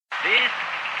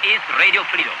is Radio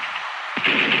Freedom.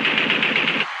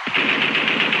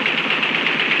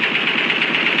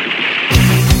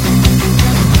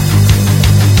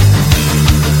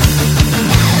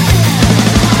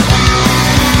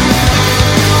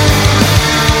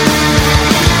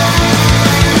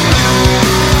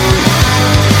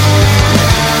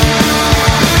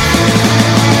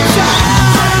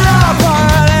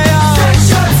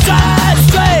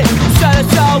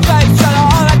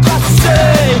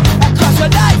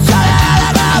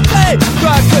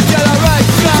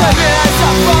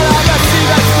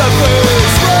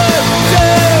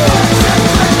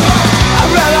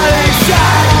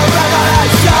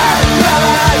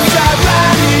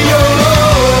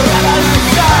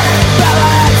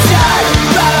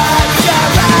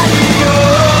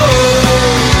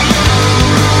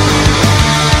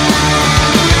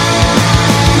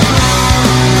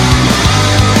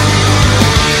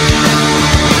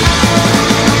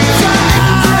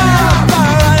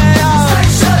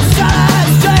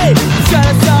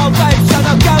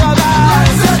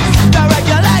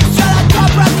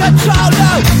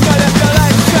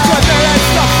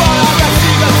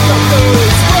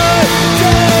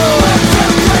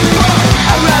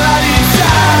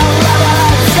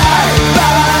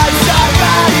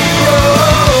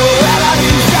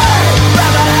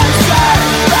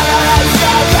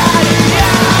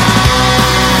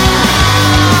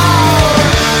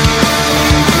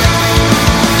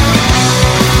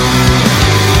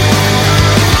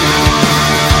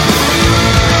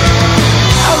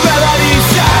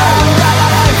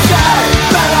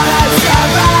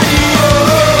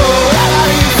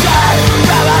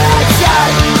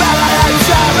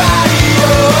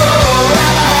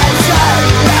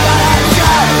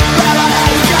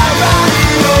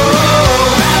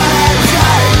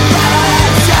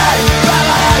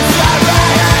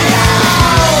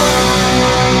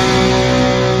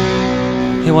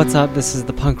 What's up? This is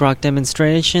the Punk Rock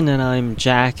Demonstration, and I'm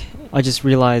Jack. I just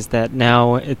realized that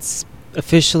now it's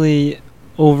officially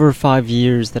over 5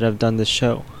 years that I've done this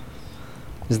show.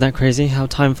 Isn't that crazy how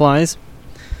time flies?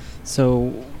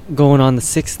 So, going on the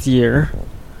 6th year,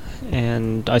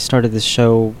 and I started this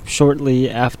show shortly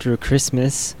after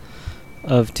Christmas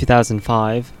of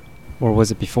 2005, or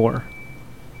was it before?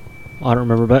 I don't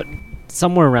remember, but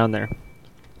somewhere around there.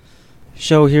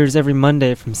 Show here is every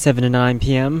Monday from 7 to 9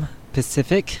 p.m.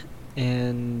 Pacific,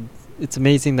 and it's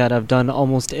amazing that I've done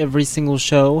almost every single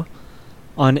show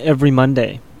on every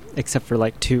Monday, except for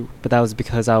like 2, but that was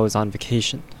because I was on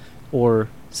vacation, or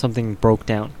something broke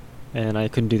down, and I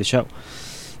couldn't do the show.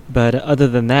 But other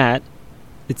than that,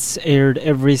 it's aired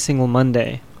every single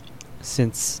Monday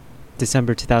since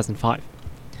December 2005.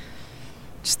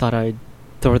 Just thought I'd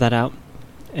throw that out.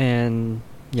 And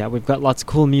yeah, we've got lots of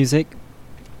cool music.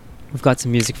 We've got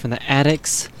some music from the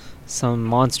Addicts, some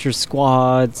Monster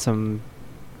Squad, some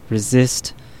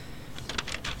Resist.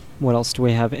 What else do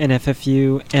we have?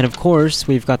 NFFU. And of course,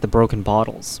 we've got the Broken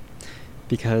Bottles.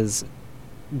 Because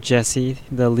Jesse,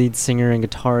 the lead singer and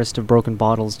guitarist of Broken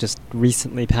Bottles, just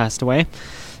recently passed away.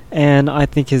 And I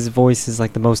think his voice is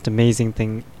like the most amazing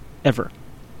thing ever.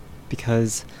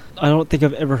 Because I don't think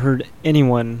I've ever heard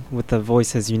anyone with a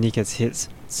voice as unique as his.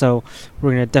 So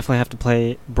we're going to definitely have to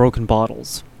play Broken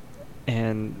Bottles.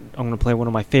 And I'm going to play one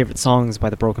of my favorite songs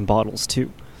by the Broken Bottles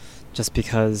too, just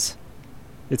because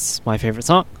it's my favorite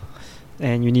song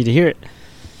and you need to hear it.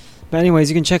 But anyways,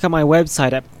 you can check out my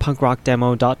website at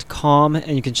punkrockdemo.com,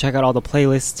 and you can check out all the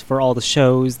playlists for all the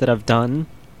shows that I've done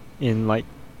in like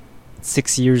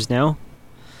 6 years now.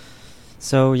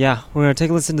 So yeah, we're going to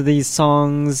take a listen to these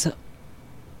songs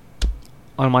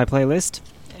on my playlist,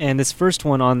 and this first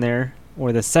one on there,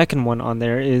 or the second one on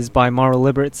there, is by Mara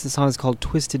Liberts. The song is called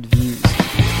Twisted Views.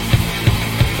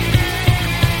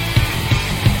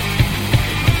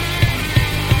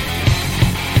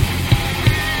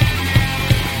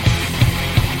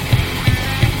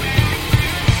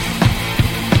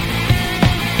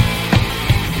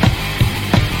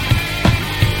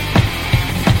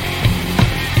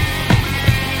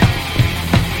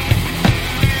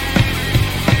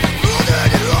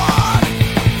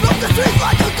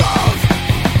 Like a ghost,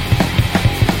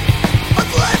 I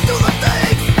live through the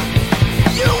things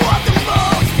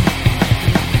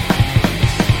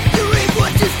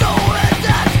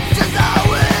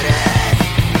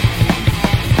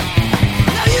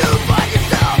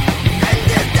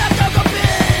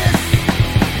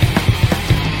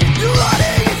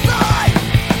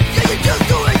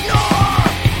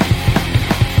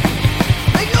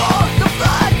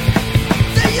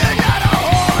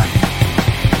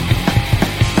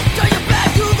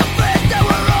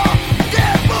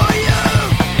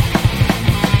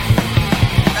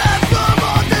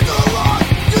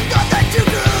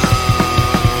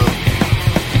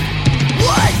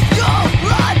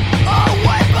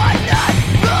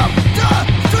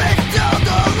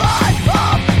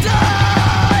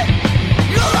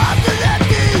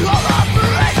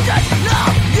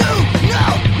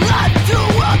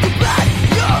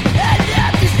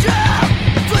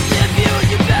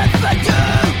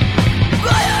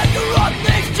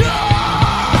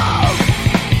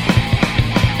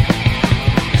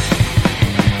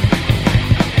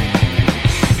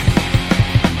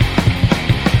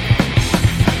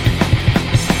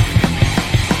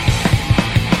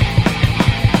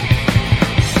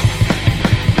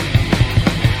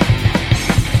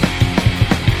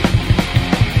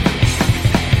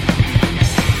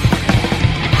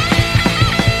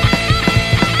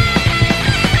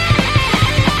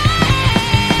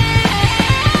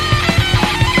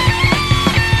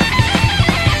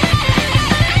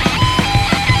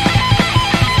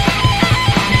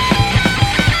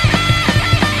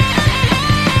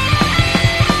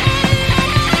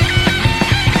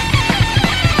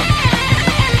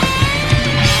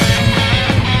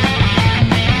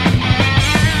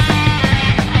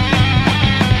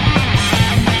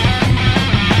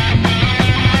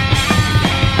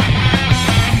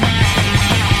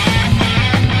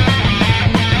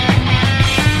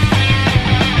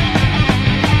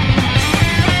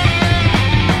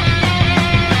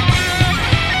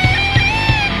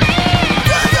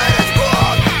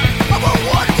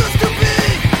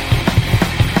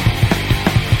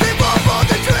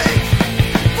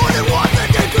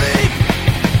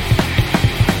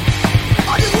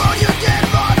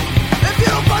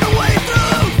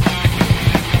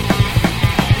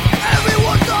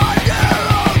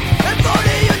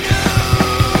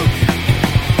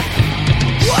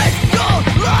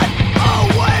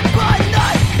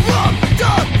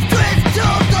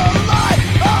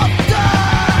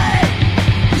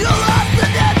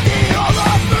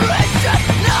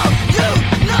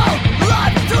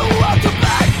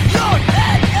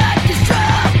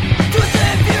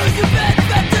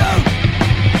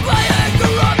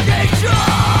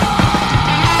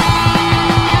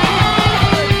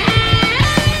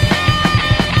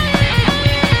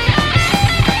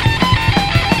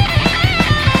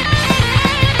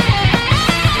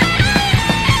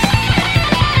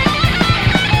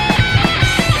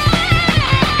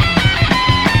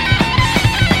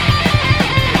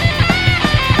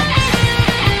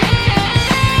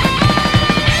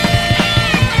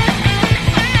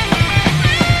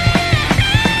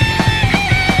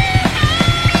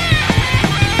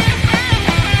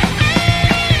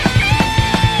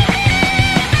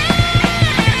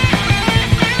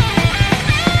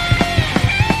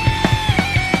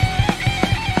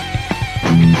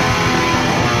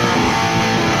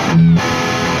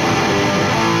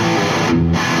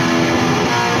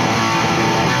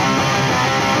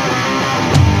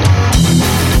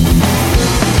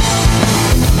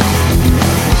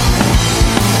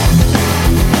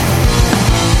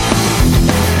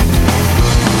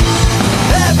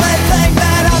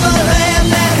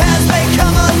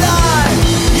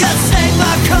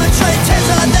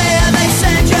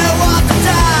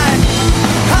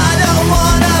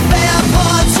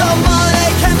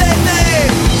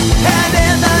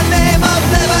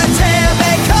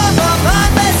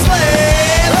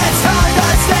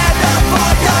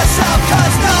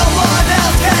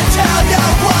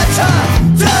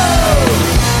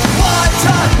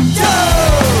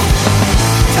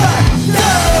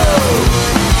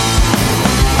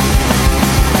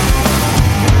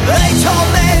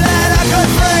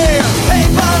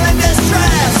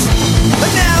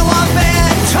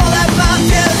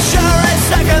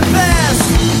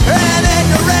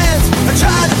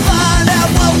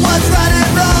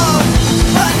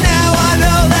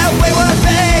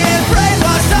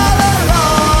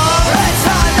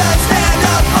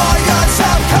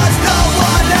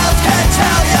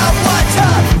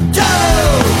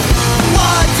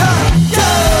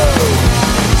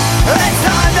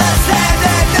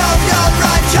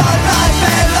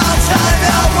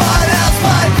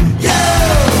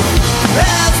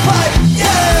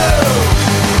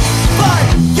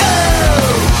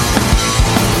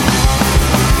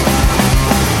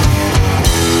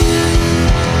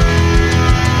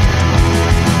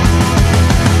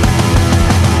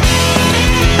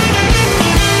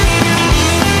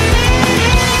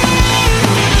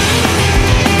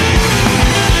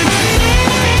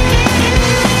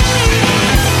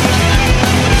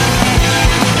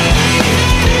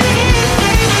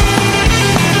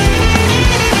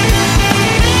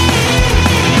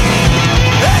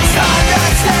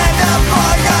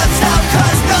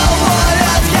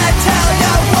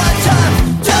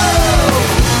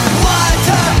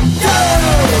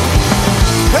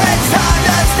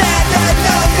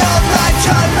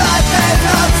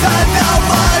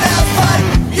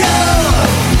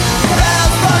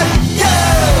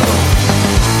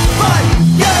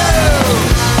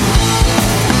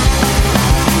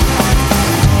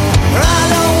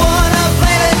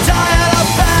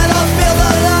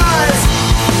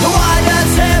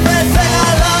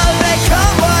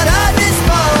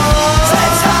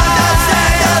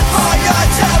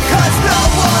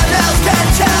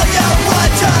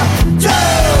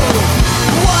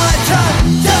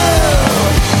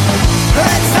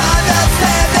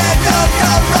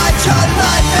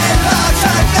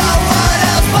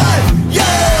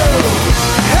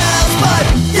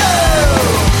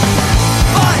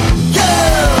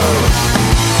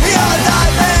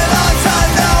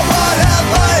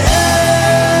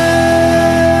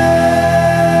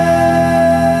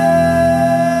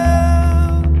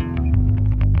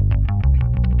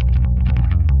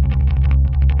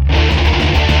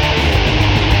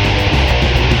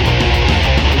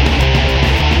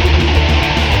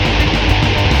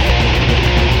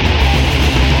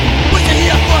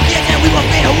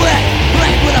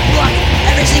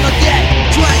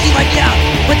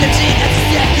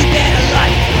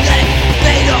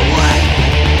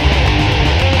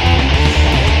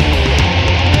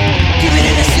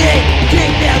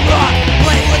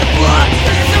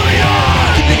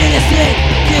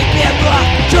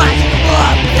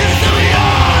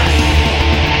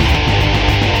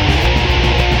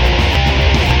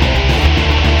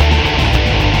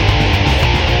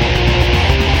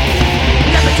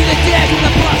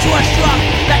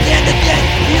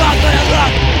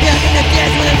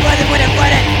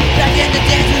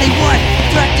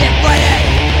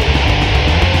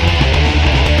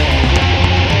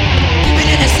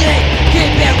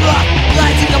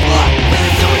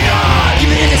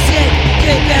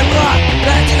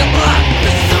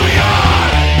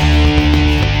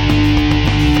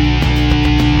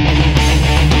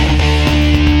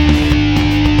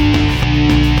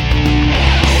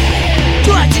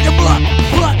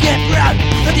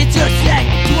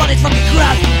fucking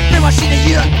crowd, brainwashing the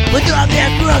youth with all their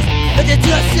growth, but they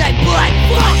just say, boy,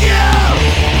 fuck you!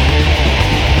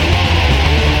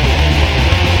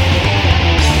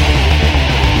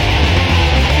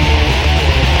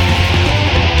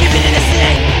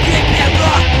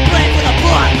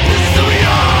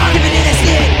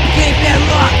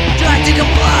 Trying to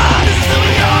comply. This is who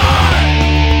we are.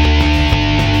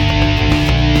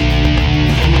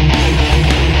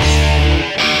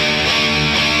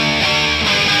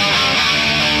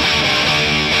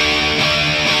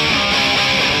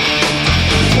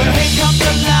 Well, here come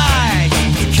the lights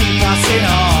to keep us in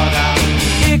order.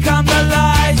 Here come the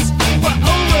lights, we're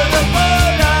over the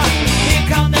border. Here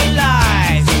come the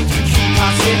lights to keep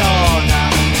us in order.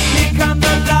 Here come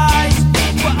the lights,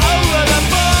 we're over the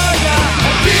border.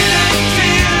 I didn't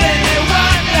feel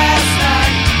anyone last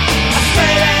night. I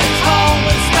stayed at home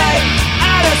and stayed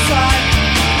out of sight.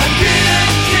 I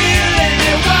didn't feel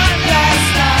anyone last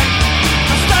night.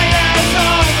 I stayed at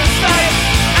home and stayed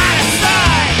out of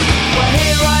sight. Well,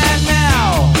 here I am now,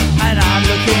 and I'm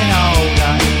looking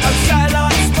older. No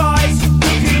satellite spies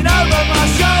looking over my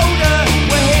shoulder.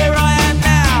 Well, here I am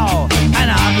now, and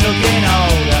I'm looking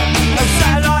older. No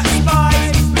satellite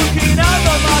spies looking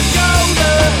over my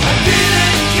shoulder. I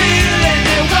didn't kill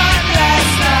anyone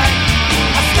last night.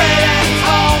 I stayed at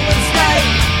home and stayed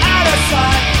out of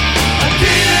sight. I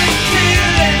didn't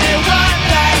kill anyone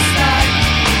last night.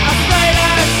 I stayed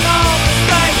at home and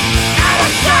stayed out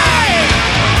of sight.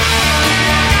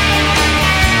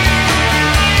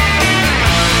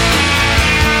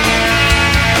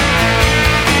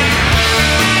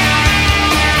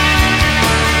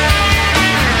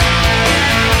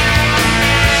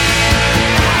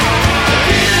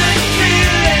 Didn't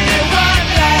kill anyone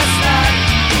last night.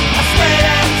 I stayed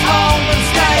at home and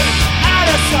stayed out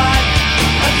of sight.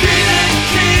 I didn't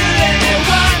kill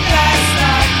anyone last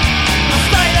night. I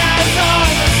stayed at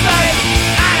home and stayed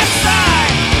out of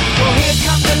sight. Well, here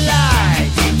come the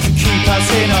lights to keep us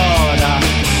in order.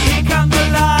 Here come the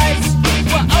lights,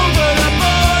 we're over the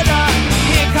border.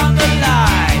 Here come the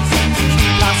lights to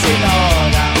keep us in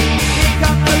order. Here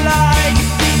come the lights,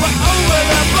 we're over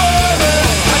the border.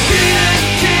 I didn't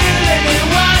kill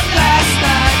anyone last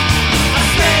night. I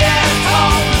stayed at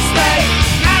home and stayed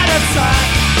out of sight.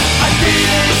 I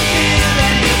didn't kill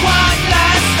anyone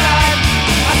last night.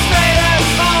 I stayed at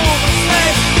home and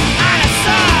stayed out of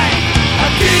sight. I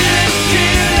didn't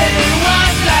kill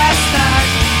anyone last night.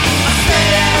 I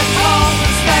stayed at home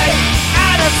and stayed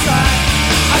out of sight.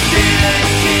 I didn't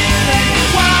kill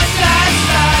anyone last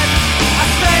night. I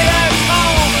stayed at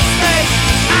home and stayed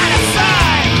out of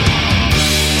sight.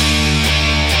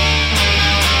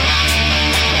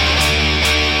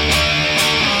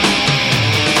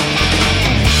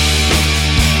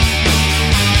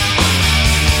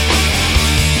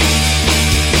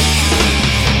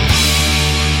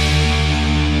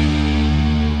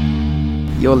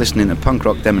 You're listening to Punk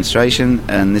Rock Demonstration,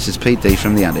 and this is Pete D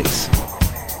from The Addicts.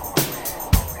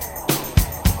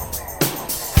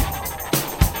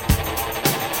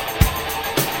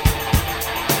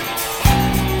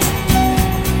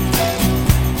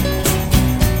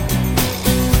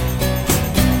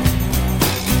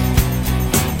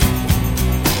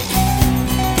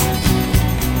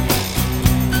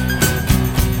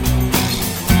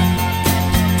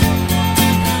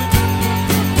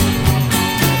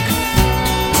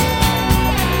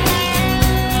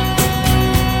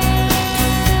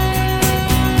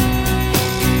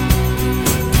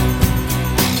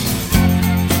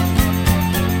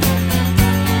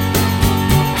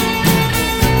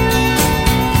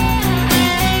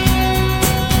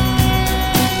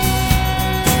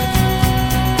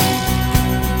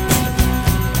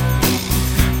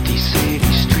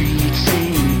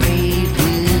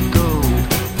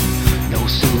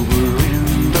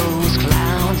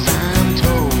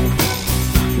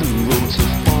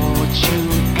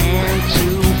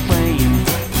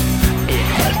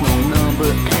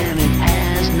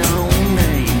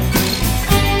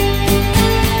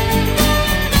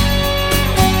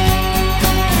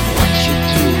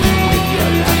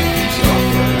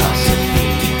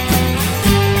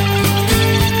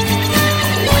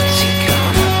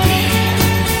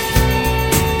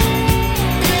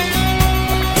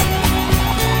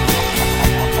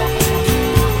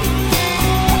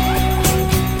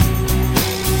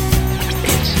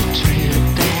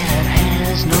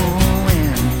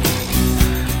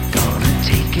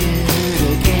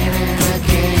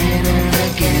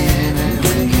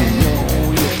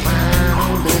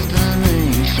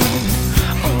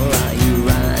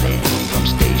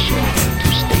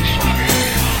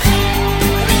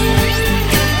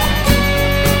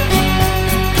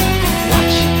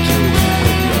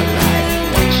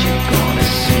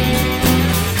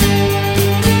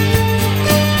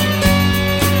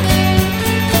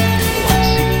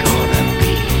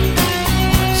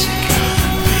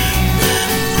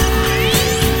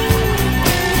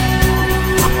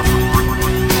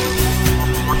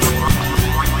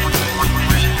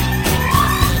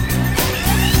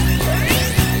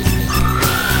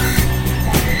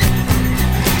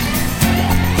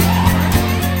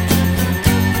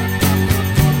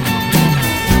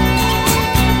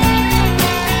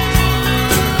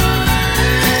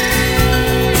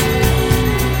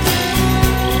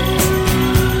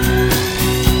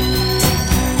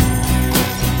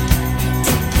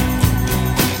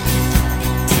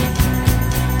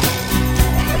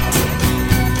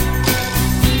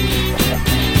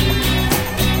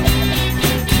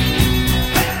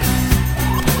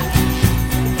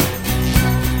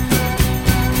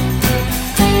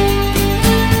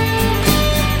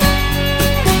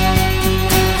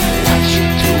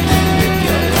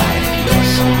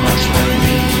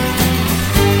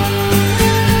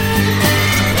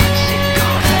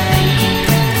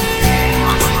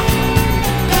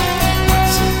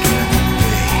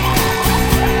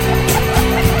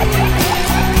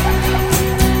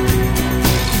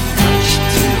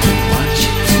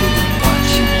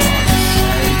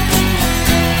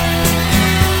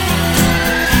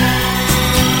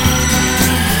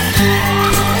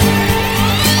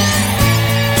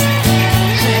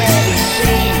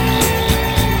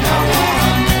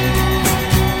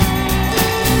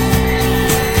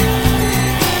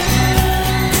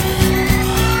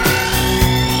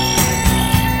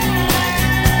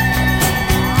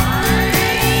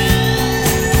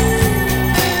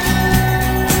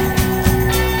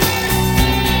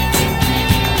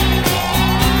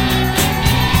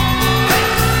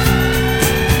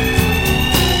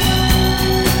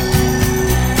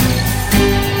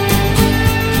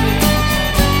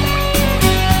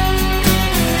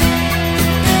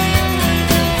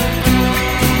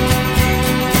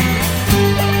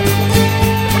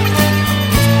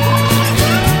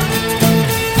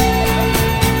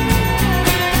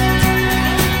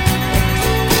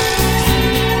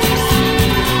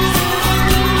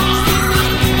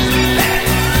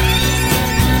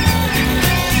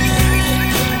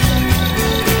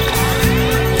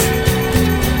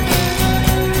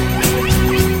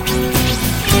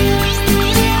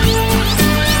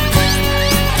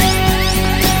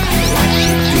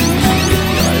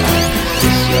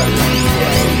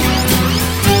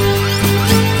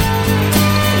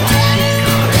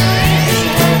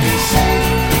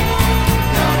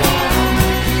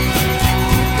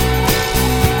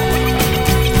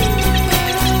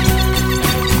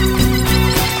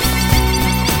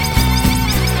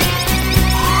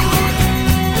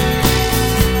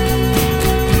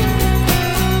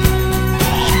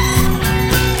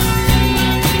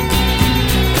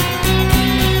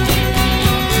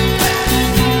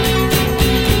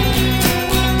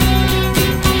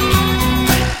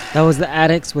 That was the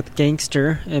Addicts with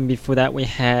Gangster, and before that we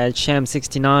had Sham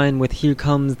 69 with Here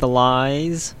Comes the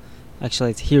Lies.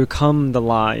 Actually, it's Here Come the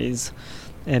Lies.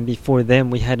 And before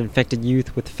them we had Infected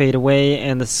Youth with Fade Away,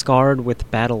 and The Scarred with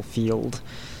Battlefield.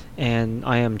 And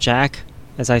I am Jack,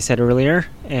 as I said earlier,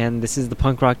 and this is the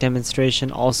punk rock demonstration,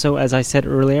 also as I said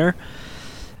earlier.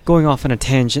 Going off on a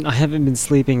tangent, I haven't been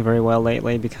sleeping very well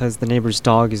lately because the neighbor's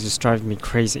dog is just driving me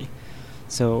crazy.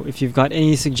 So if you've got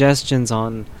any suggestions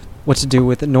on what to do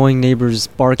with annoying neighbors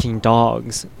barking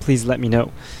dogs, please let me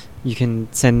know. You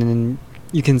can send in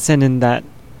that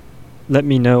let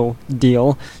me know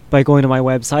deal by going to my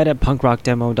website at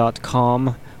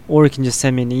punkrockdemo.com, or you can just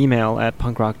send me an email at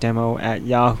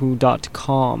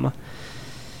punkrockdemo@yahoo.com.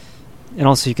 And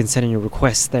also you can send in your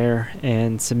requests there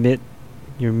and submit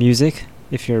your music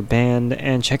if you're a band,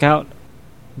 and check out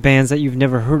bands that you've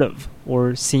never heard of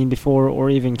or seen before or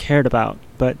even cared about,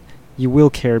 but you will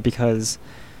care because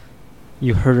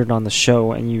you heard it on the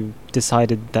show and you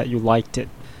decided that you liked it.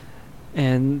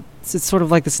 And it's sort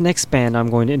of like this next band I'm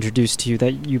going to introduce to you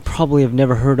that you probably have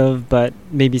never heard of, but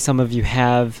maybe some of you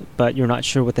have, but you're not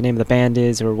sure what the name of the band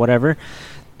is or whatever.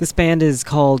 This band is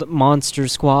called Monster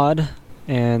Squad,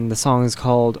 and the song is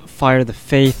called Fire the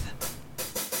Faith.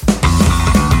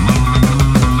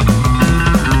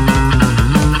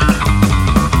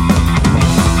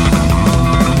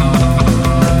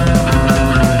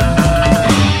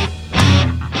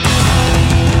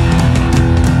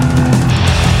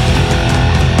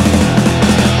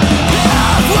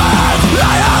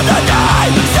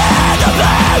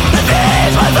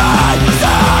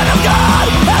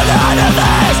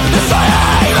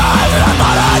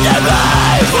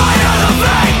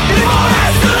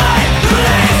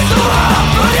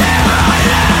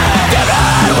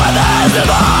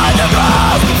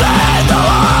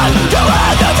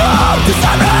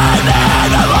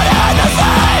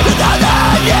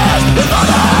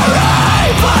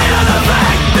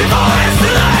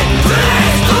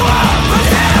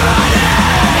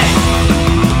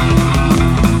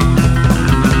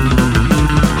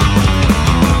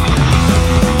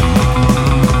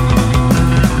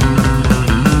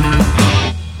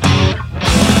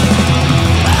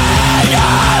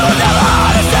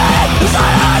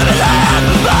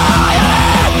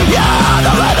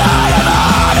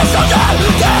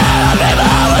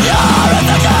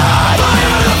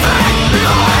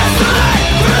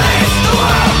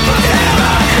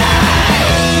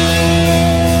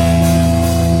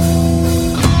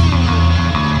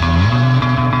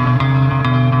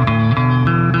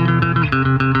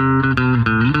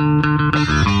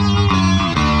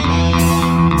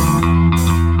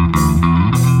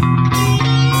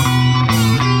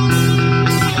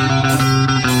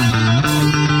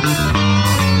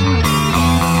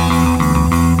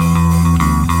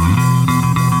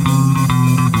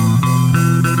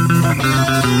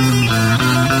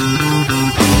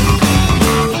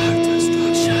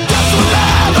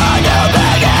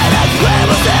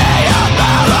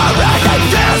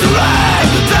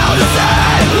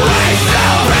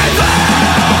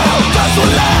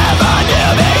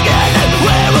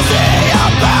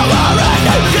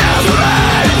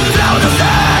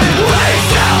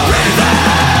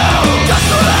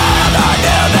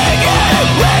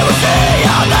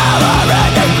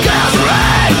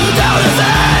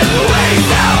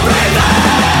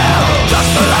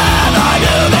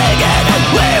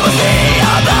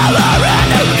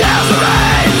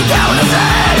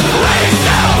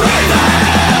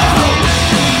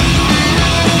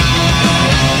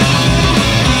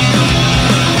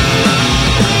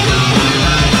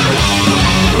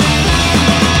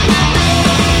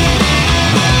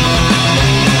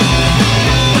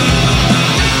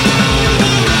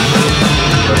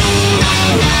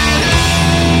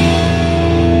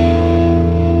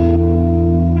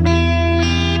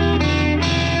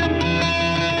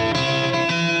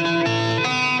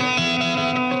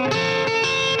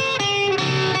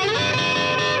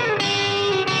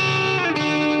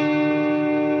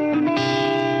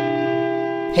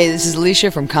 Hey, this is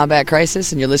Alicia from Combat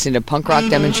Crisis, and you're listening to Punk Rock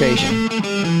Demonstration.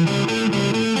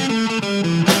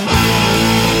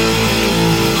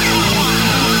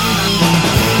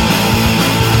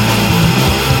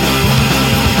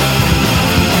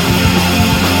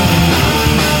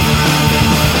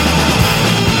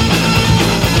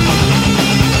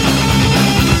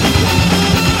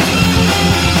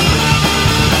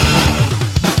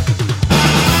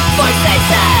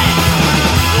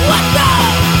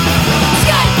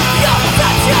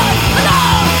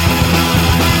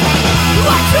 What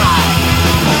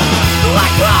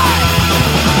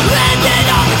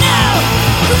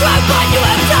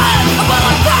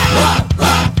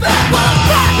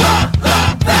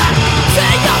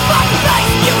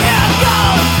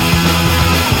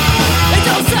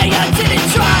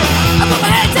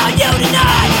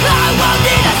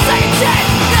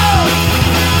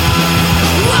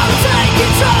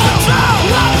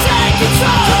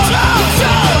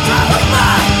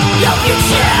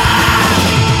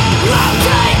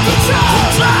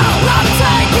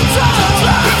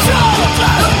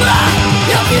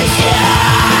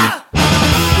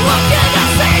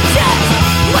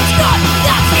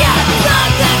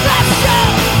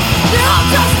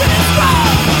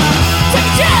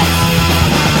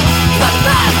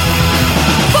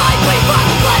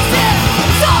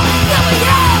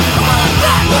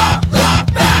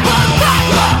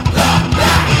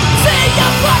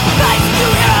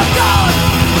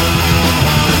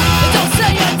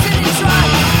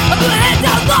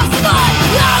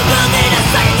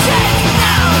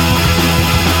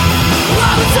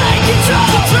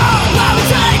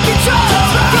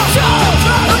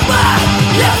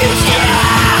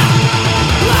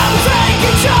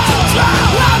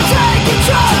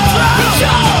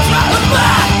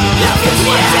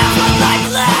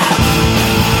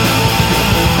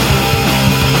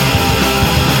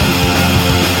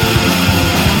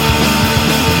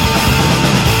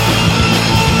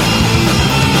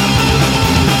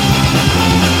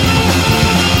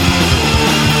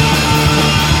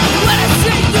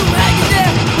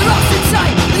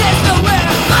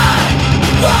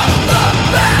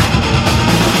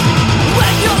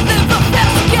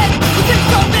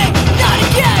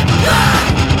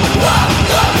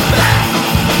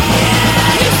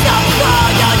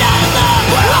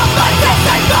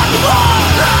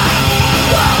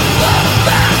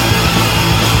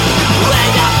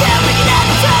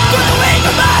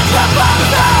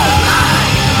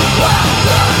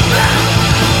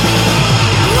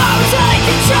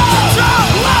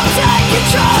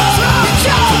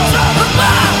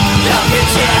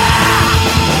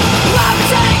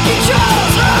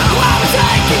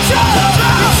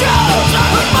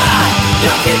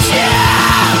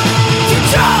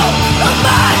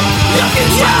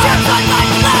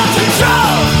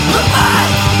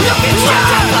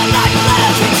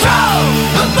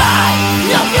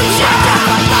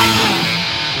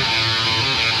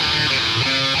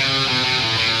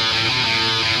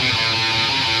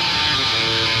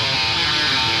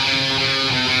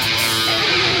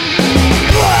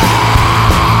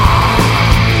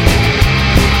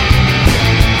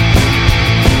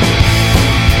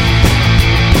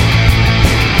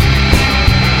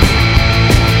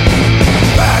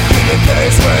Back in the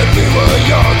days when we were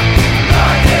young,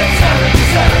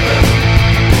 1977.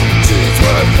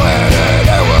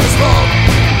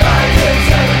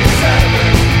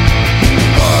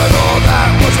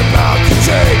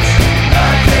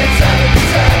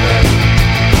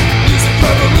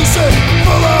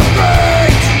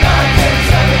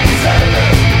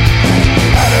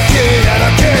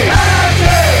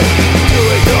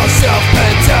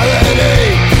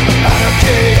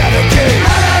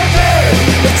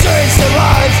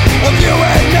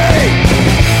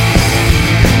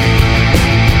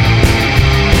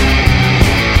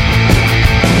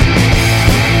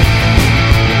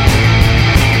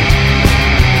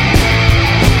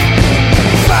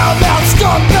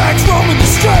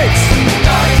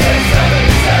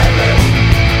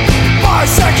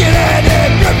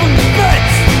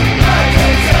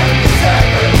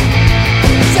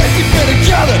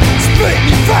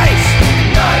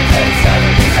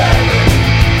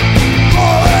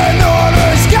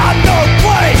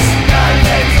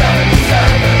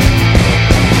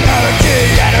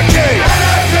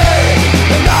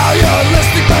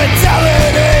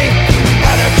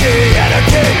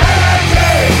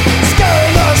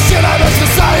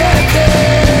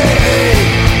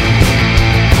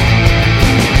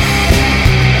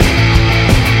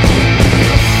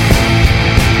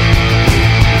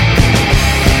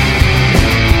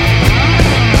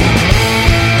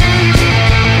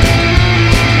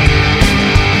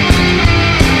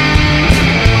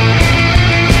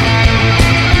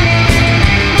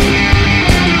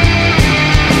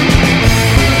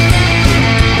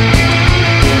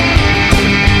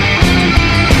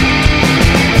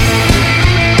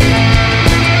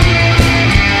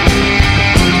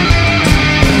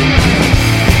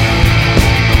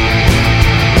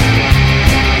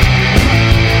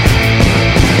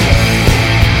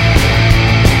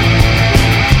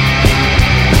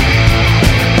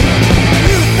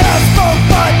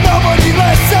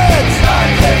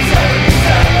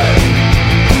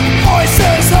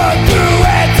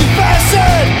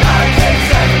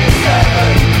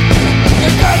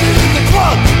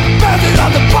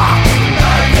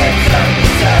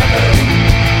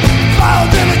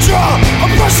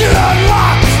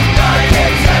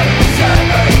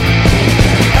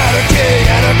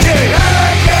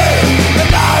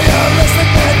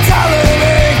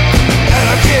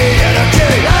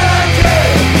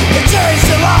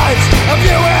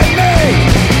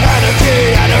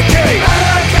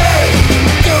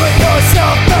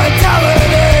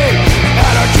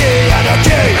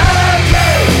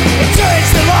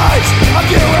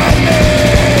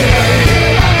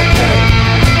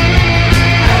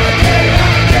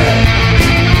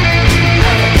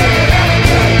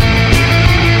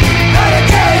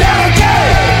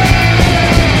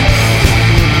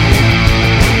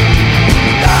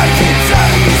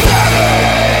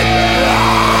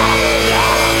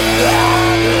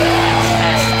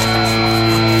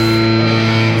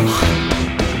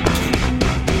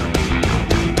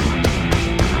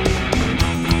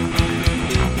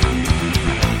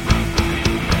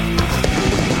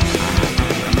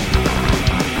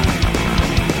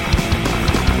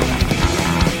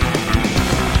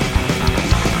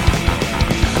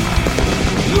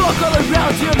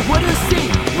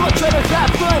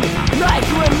 fun, like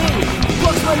you and me.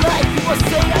 What's my life? People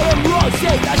say I am wrong.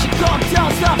 Say I should calm down,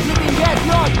 stop living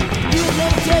headlong. Even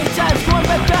any time's going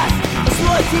by fast. A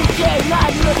slow TK,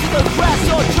 9 minutes to the grass.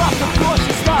 So drop the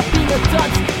caution, stop being a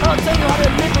dunce. I'll tell you how to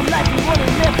live a life you wanna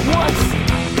live once.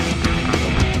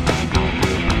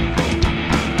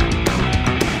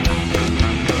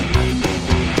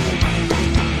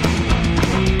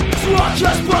 Rock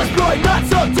just buzz boy, not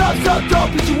so dumb, so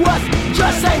don't be you us.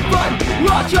 Just ain't fun.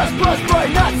 Rock just buzz boy,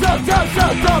 not so dumb, so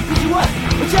don't be you us.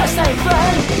 It just ain't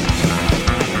fun.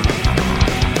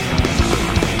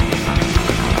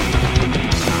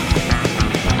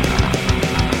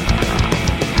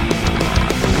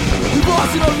 We've all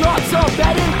seen a lot so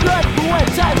bad and good, but when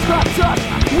times got tough,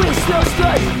 we still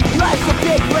stood. Life's a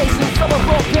big race and some of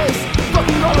our pace.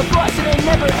 Fucking all of us and ain't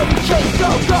never any chase. Go,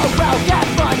 go, round, have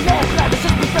fun, man, life is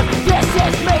just because this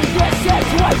is me, this is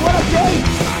who I wanna be.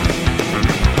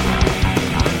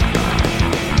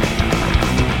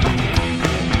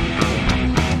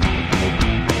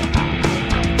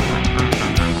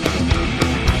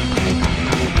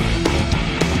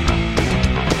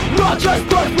 Rock just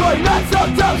buzz boy, not so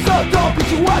dumb, so don't be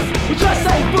you us. We just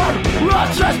ain't fun. Rock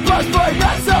just buzz boy,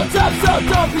 not so dumb, so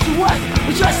don't be you us.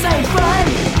 We just ain't fun.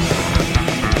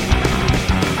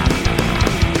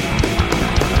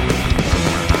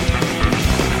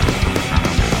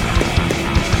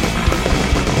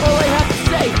 All I have to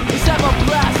say is have a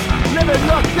blast. Never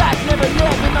look back, never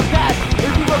live in the past.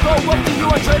 If people go up to you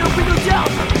and try to bring you down,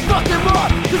 fuck them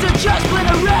up, cause they're just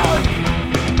playing around.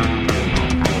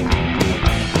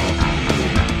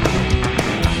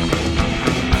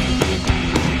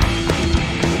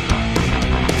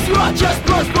 Rock just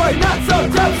buzz boy, not so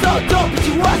dumb, so don't be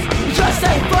you us. We just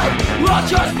ain't fun. Rock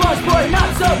just buzz boy, not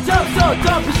so dumb, so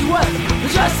don't be you us. We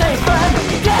just ain't fun.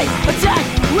 They attack,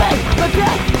 wait, my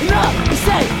back, and all we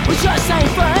say, we just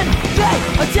ain't fun. They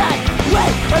attack,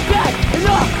 wait, my back, and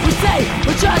all we say,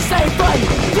 we just ain't fun.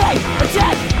 They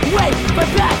attack, wait, my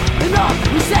back, and all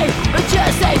we say, we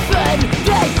just ain't fun.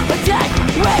 They attack,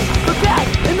 wait, my back,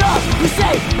 and all we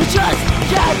say, we just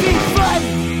can't be fun.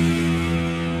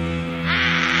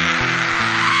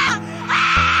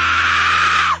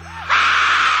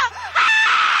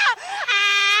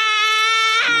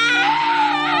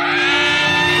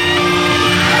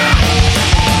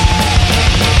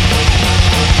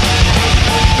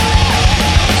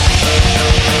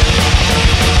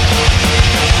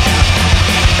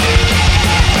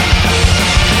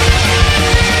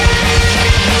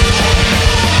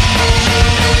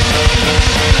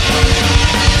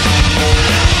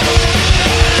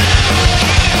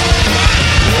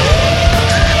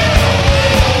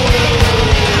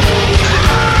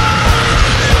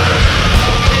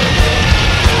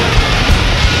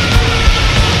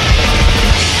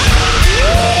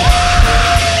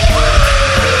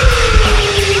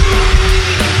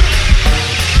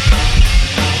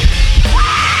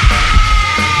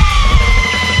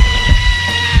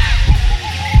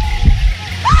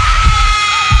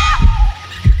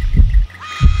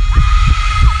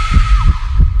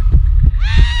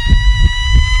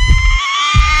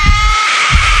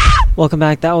 Welcome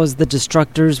back. That was the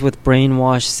Destructors with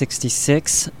Brainwash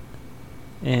 66.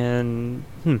 And,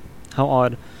 how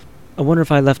odd. I wonder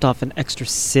if I left off an extra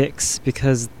 6,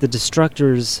 because the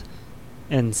Destructors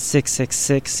and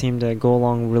 666 seem to go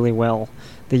along really well.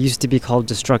 They used to be called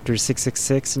Destructors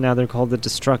 666, and now they're called the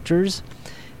Destructors.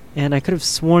 And I could have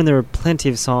sworn there were plenty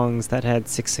of songs that had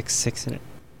 666 in it.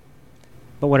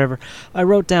 But whatever. I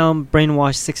wrote down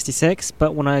Brainwash 66,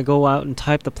 but when I go out and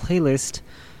type the playlist,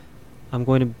 I'm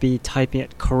going to be typing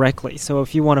it correctly. So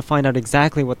if you want to find out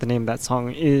exactly what the name of that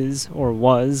song is or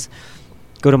was,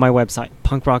 go to my website,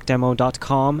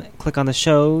 punkrockdemo.com, click on the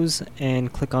shows,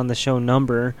 and click on the show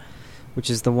number, which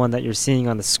is the one that you're seeing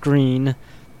on the screen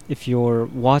if you're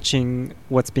watching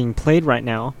what's being played right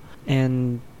now,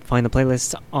 and find the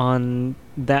playlist on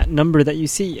that number that you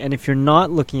see. And if you're not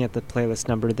looking at the playlist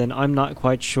number, then I'm not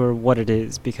quite sure what it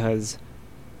is, because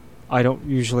I don't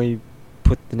usually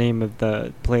put the name of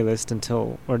the playlist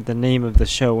or the name of the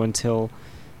show until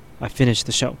I finish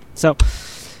the show. So,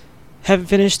 haven't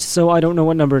finished, so I don't know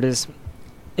what number it is.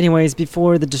 Anyways,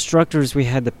 before the Destructors, we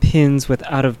had the Pins with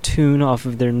Out of Tune off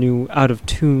of their new Out of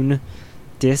Tune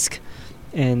disc,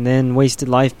 and then Wasted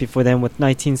Life before them with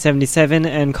 1977,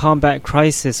 and Combat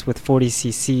Crisis with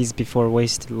 40cc's before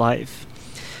Wasted Life.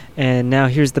 And now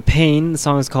here's The Pain. The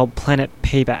song is called Planet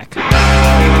Payback.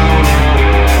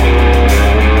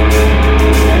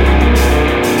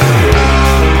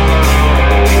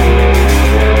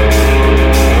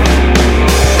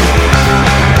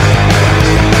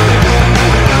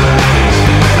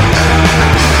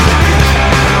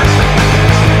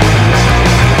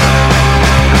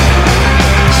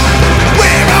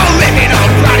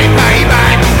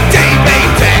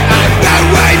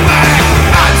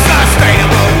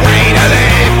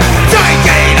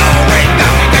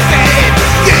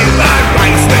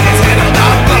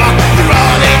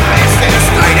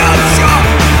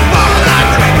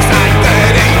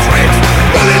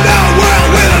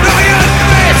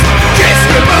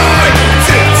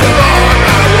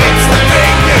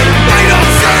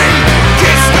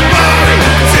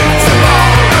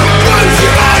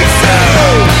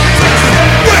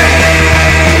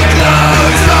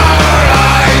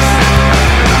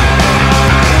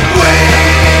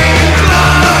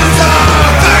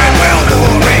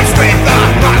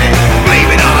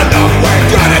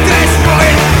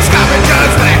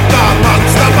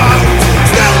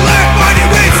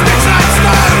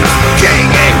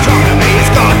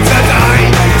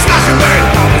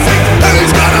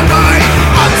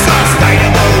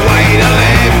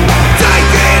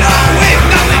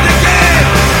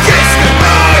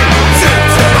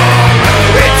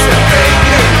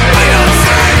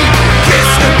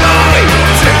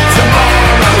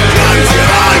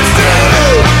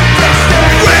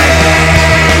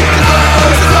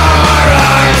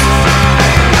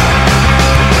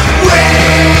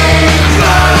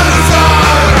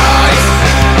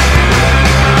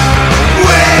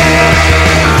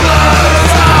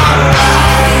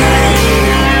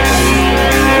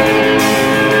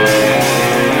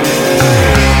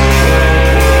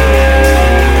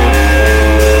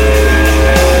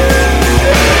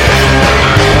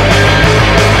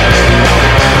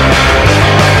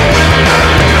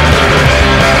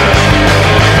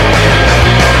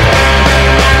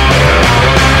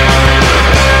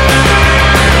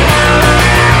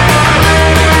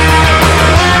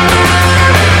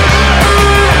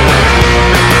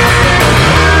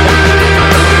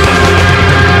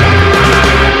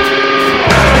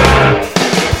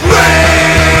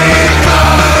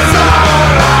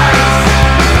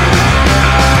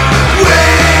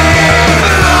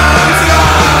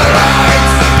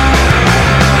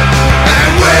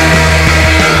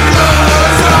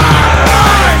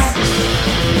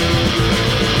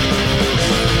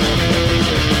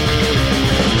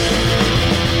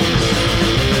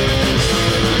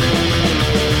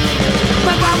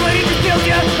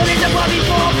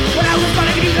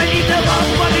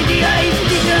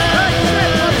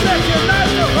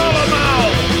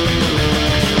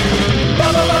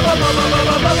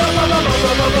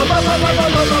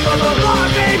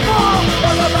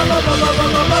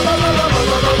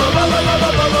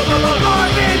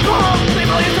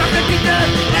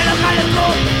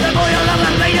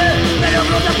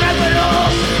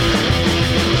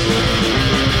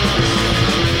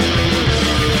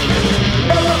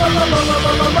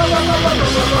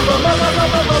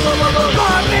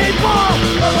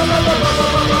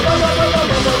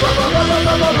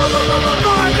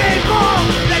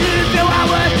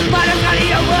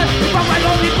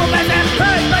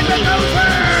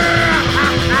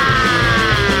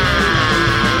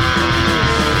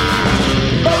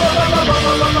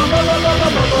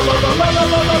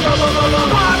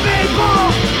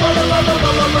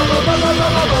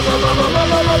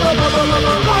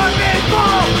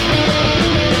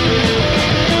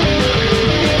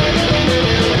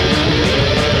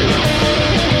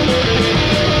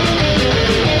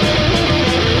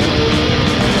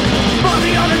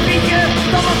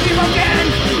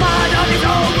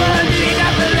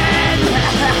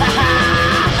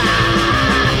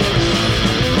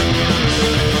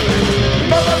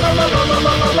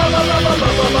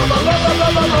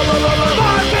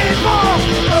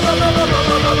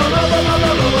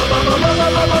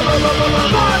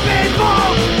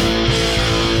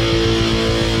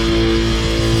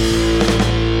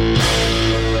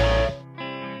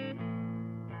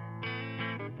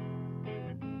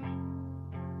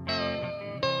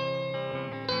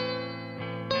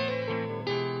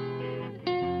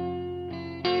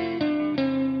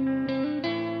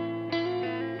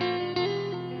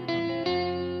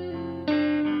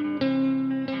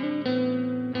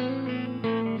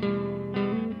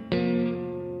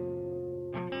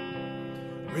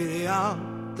 Really out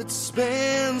that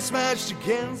span smashed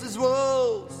against his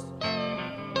walls.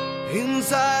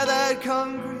 Inside that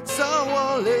concrete,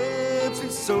 someone lives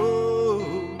his soul.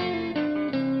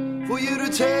 For you to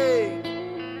take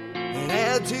and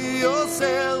add to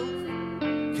yourself.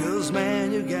 'Cause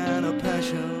man, you got no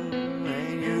passion,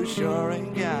 and you sure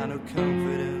ain't got no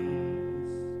confidence.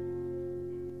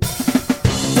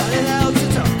 Started out to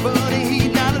tough, but he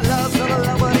not a love, not a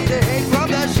love, but he the hate from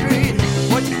the street.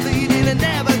 What you bleeding and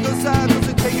never goes out, cause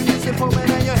you take you this informant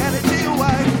and you hand it to your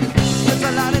wife. There's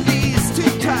a lot of these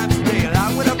 2 times a day,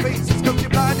 along with a face, it's got you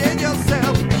blinded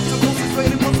yourself. So close is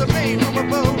waiting for the rain from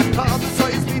above. All the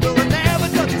joyous people will never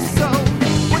touch your soul.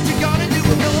 What you gonna do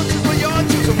if you're choose for your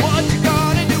choose? And what you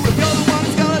gonna do if you're the one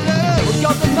who's gonna love?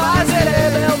 Look up the misery,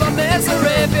 build a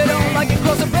misery. If you don't like it,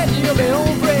 cross the bridge, you'll be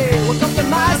home free. Look up the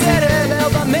misery,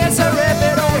 build a misery. If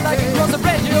you don't like it, cross the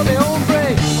bridge, you'll be home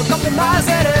free. Look up the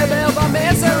misery, build a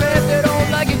misery. If you don't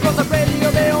like it, cross the bridge,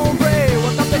 you'll be home free.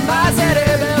 Look up the misery,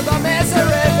 build a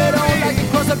misery. If you don't like it,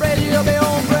 cross the bridge, you'll be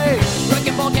home free.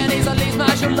 Wrecking volcanoes, at least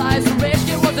smash your lives. The rich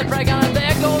kid was a pregnant, and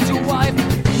there goes your wife.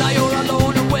 Now you're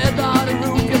alone and without a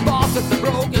roof. Your boss is the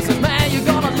broken, says man, you're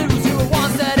gonna lose. You were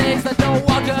once that ace that no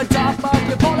one could top up.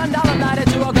 You're falling down the ladder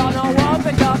to a god, no one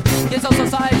pick up. It's our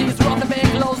society's rough to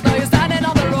being closed. Now you're standing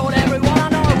on the road, everyone I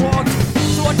know walks.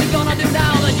 So what you gonna do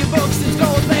now that your books is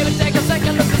closed? Baby, take a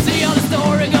second look to see how the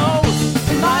story goes.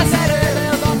 My city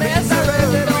built on misery.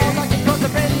 If you don't like it, cross the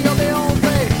bridge, you'll be home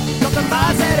free. Come to my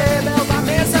city, built on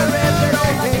misery. If you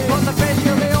don't like it, cross the bridge,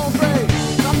 you'll be home free.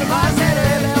 Come to my city,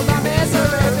 built on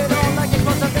misery. If you don't like it,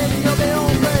 cross the bridge, you'll be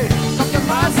home free. Come to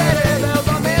my city, built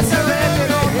on misery. If you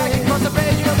don't like it, cross the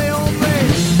bridge, you'll be home free.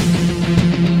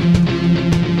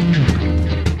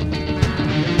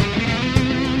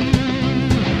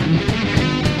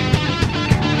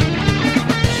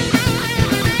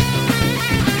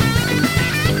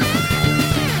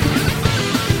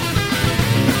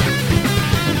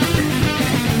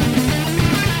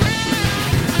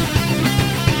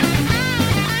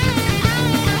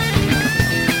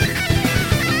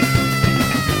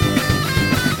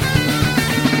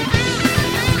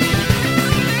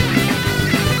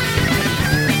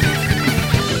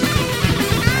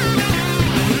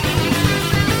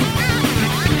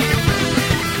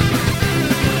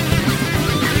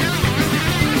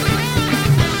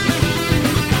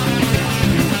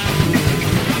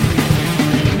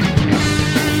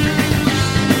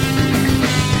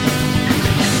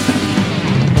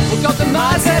 Look up to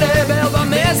my city, build a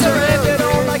misery. If you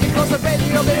don't like it, cross the bridge,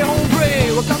 you'll be home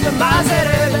free. Look up to my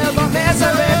city, build a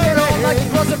misery. If you don't like it,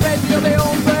 cross the bridge, you'll be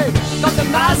home free. Look up to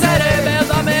my city,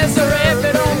 build a misery. If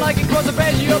you don't like it, cross the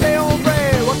bridge, you'll be home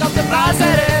free. Look up to my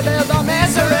city, build a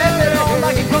misery. If you don't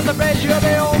like it, cross the bridge, you'll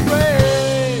be home free.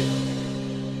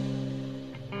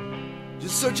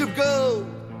 Just search of gold.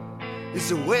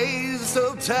 It's a waste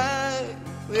of time.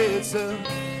 It's a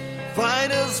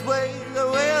finest way that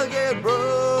will get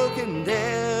broken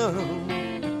down.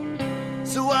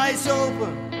 So eyes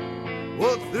open,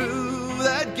 walk through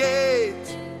that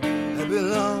gate. I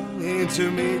belong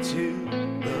to meet you.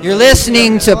 You're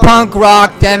listening to Punk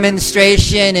Rock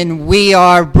Demonstration, and we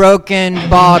are Broken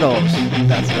Bottles.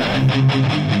 That's right.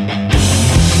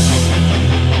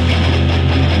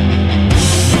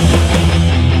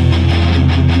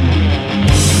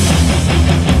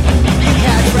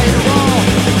 Catch ready to roll.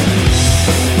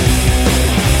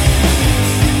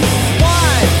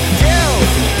 1, 2,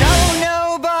 don't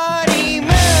nobody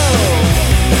move.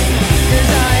 'Cause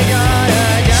I got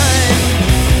a gun.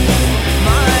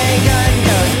 My gun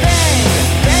goes bang,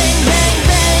 bang, bang,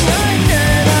 bang under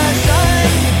the sun.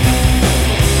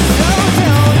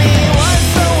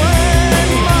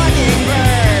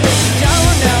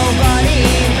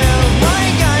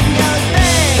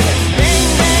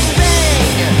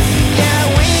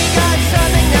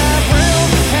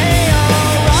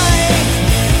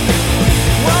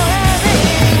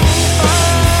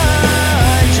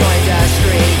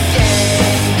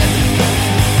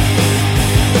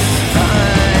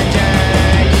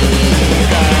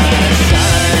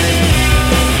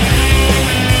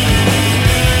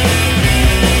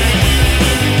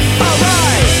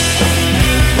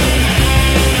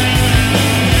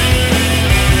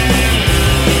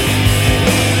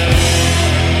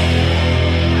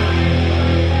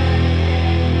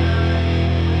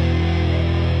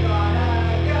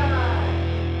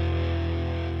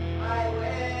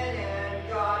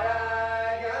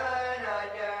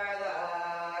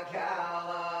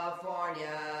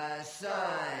 the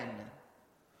sun.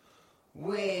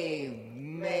 We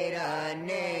made a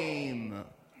name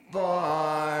for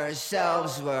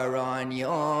ourselves. We're on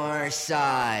your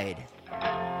side.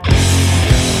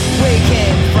 We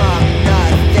came from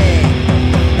nothing.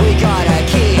 We gotta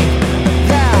keep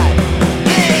that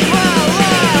name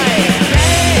alive.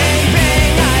 Bang,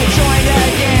 bang, I joined a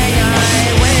gang. I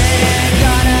went and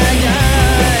got a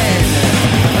gun.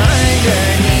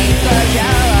 Underneath the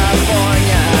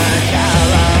California,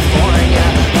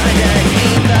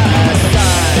 underneath the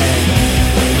sun.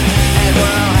 And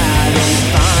we're all having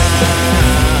fun.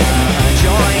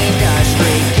 Joined a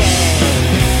street gang.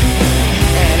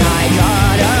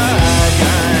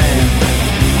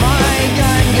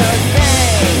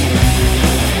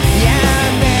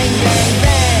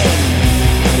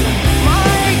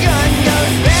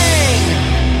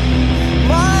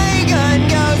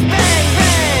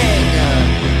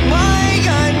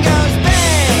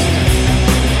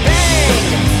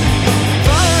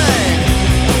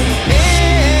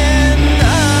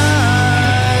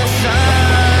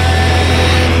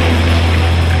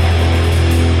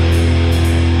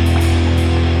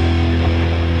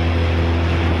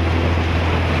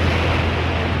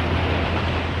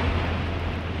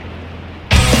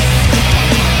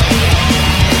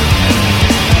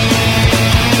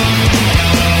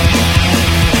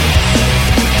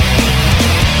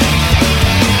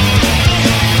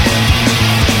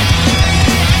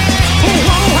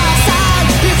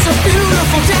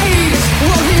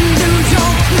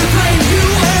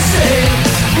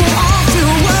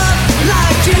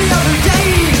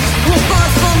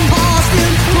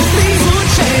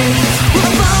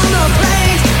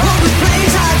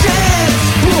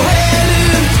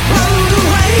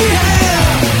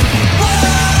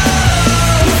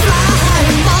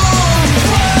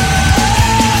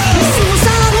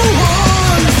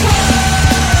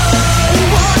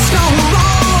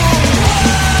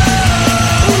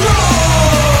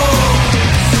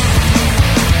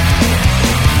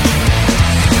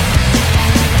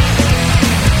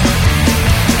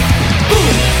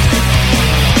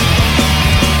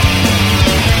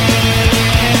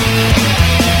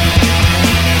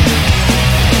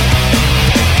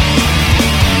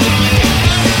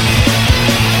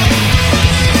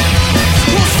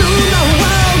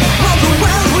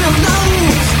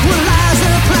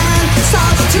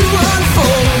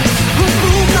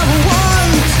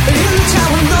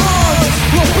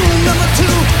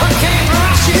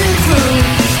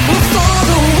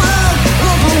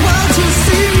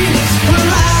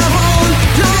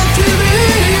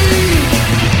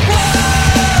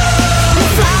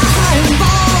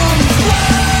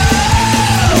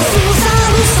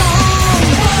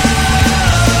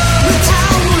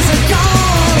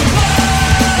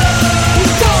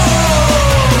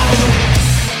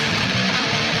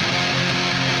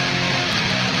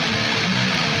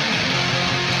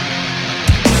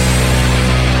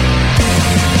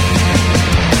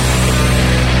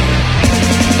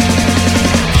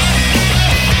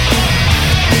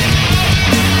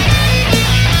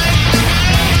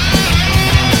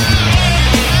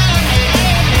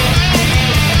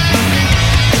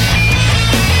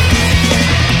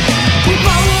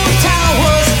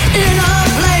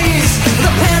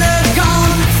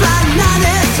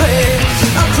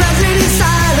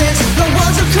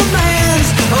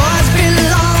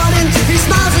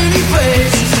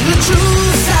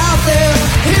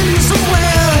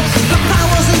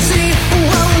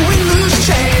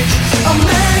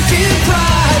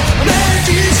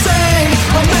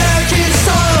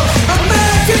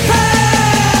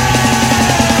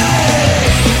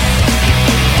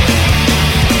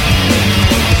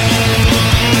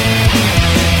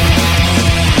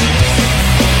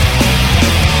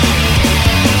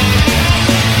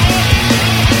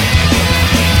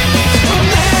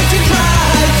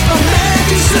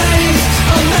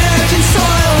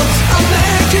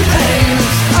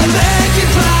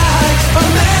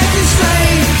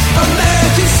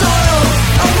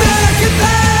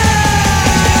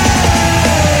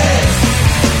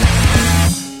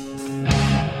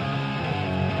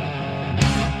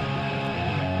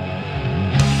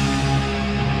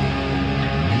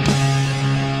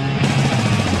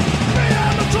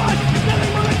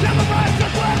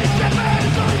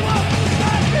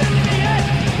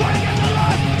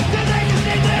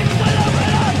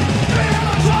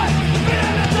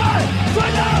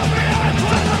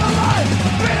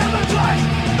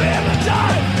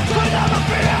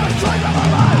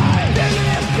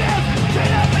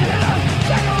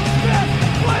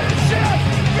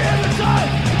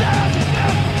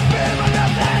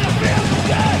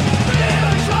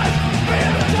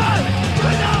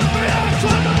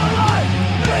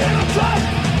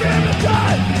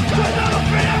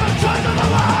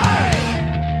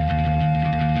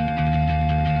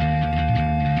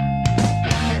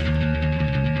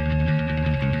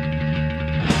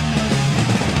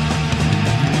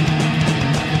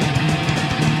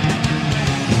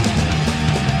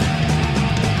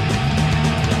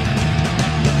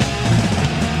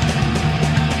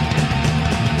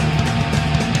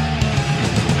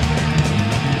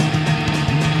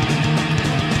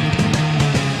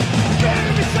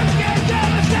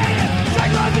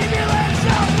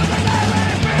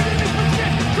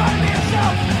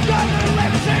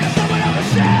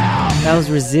 That was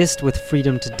Resist with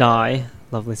Freedom to Die.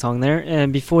 Lovely song there.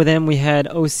 And before them we had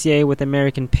OCA with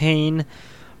American Pain,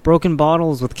 Broken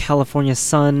Bottles with California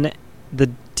Sun,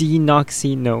 the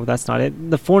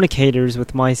The Fornicators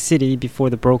with My City before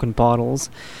the Broken Bottles,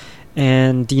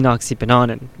 and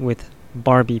Dinoxypananin with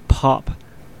Barbie Pop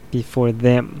before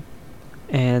them.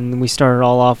 And we started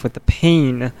all off with The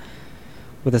Pain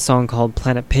with a song called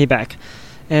Planet Payback.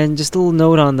 And just a little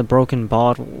note on the Broken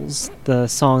Bottles, the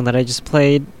song that I just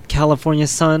played, California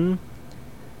Sun.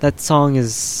 That song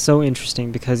is so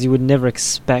interesting because you would never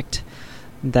expect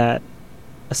that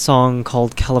a song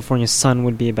called California Sun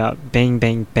would be about bang,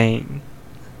 bang, bang.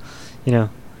 You know,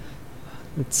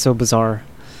 it's so bizarre.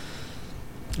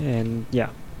 And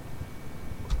yeah.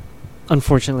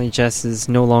 Unfortunately, Jess is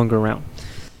no longer around.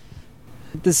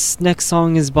 This next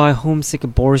song is by Homesick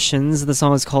Abortions. The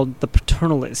song is called The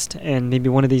Paternalist, and maybe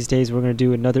one of these days we're going to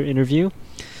do another interview,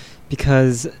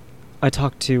 because I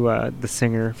talked to the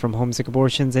singer from Homesick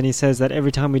Abortions, and he says that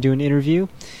every time we do an interview,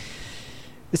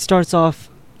 it starts off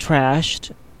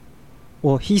trashed.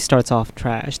 Well, he starts off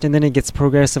trashed, and then it gets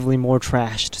progressively more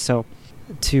trashed. So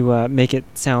to make it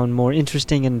sound more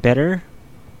interesting and better,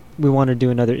 we want to do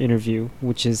another interview,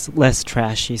 which is less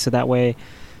trashy, so that way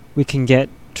we can get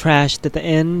trashed at the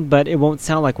end, but it won't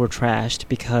sound like we're trashed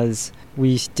because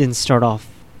we didn't start off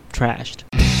trashed.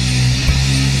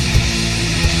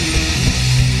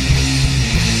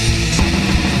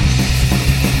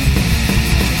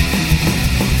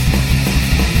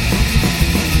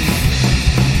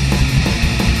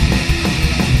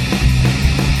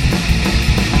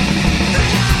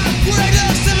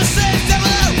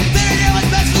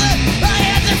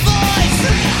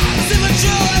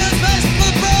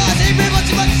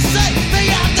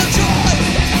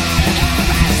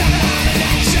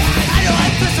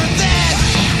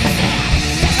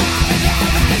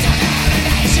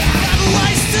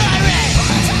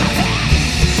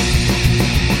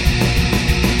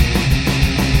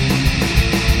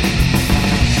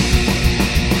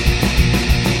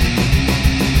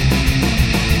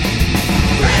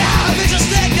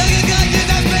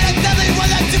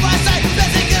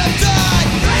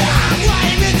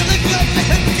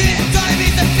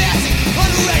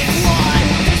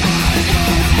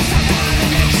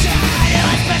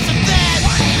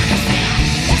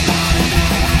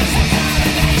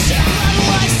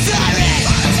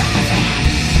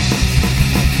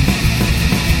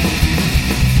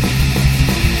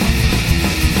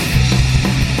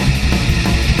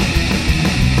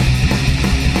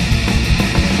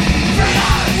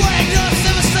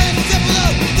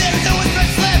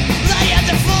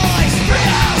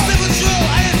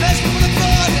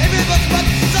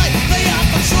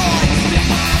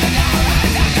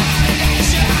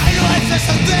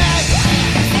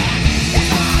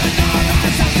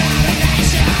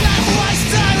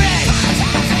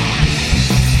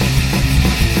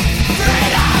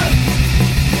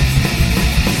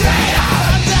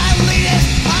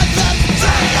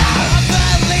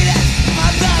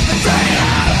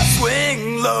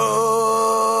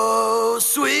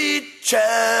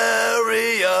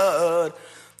 Chariot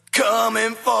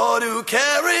coming for to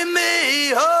carry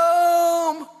me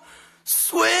home.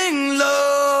 Swing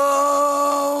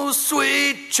low,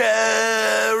 sweet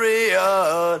chariot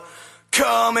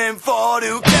coming for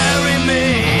to carry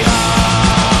me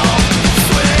home.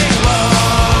 Swing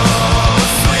low,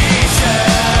 sweet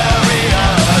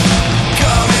chariot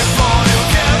coming for to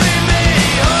carry me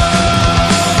home.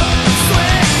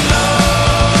 Swing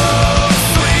low,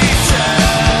 sweet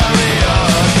chariot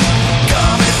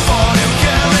coming for to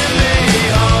carry me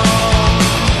home.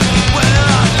 Well,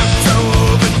 I looked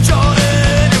over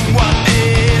Jordan and what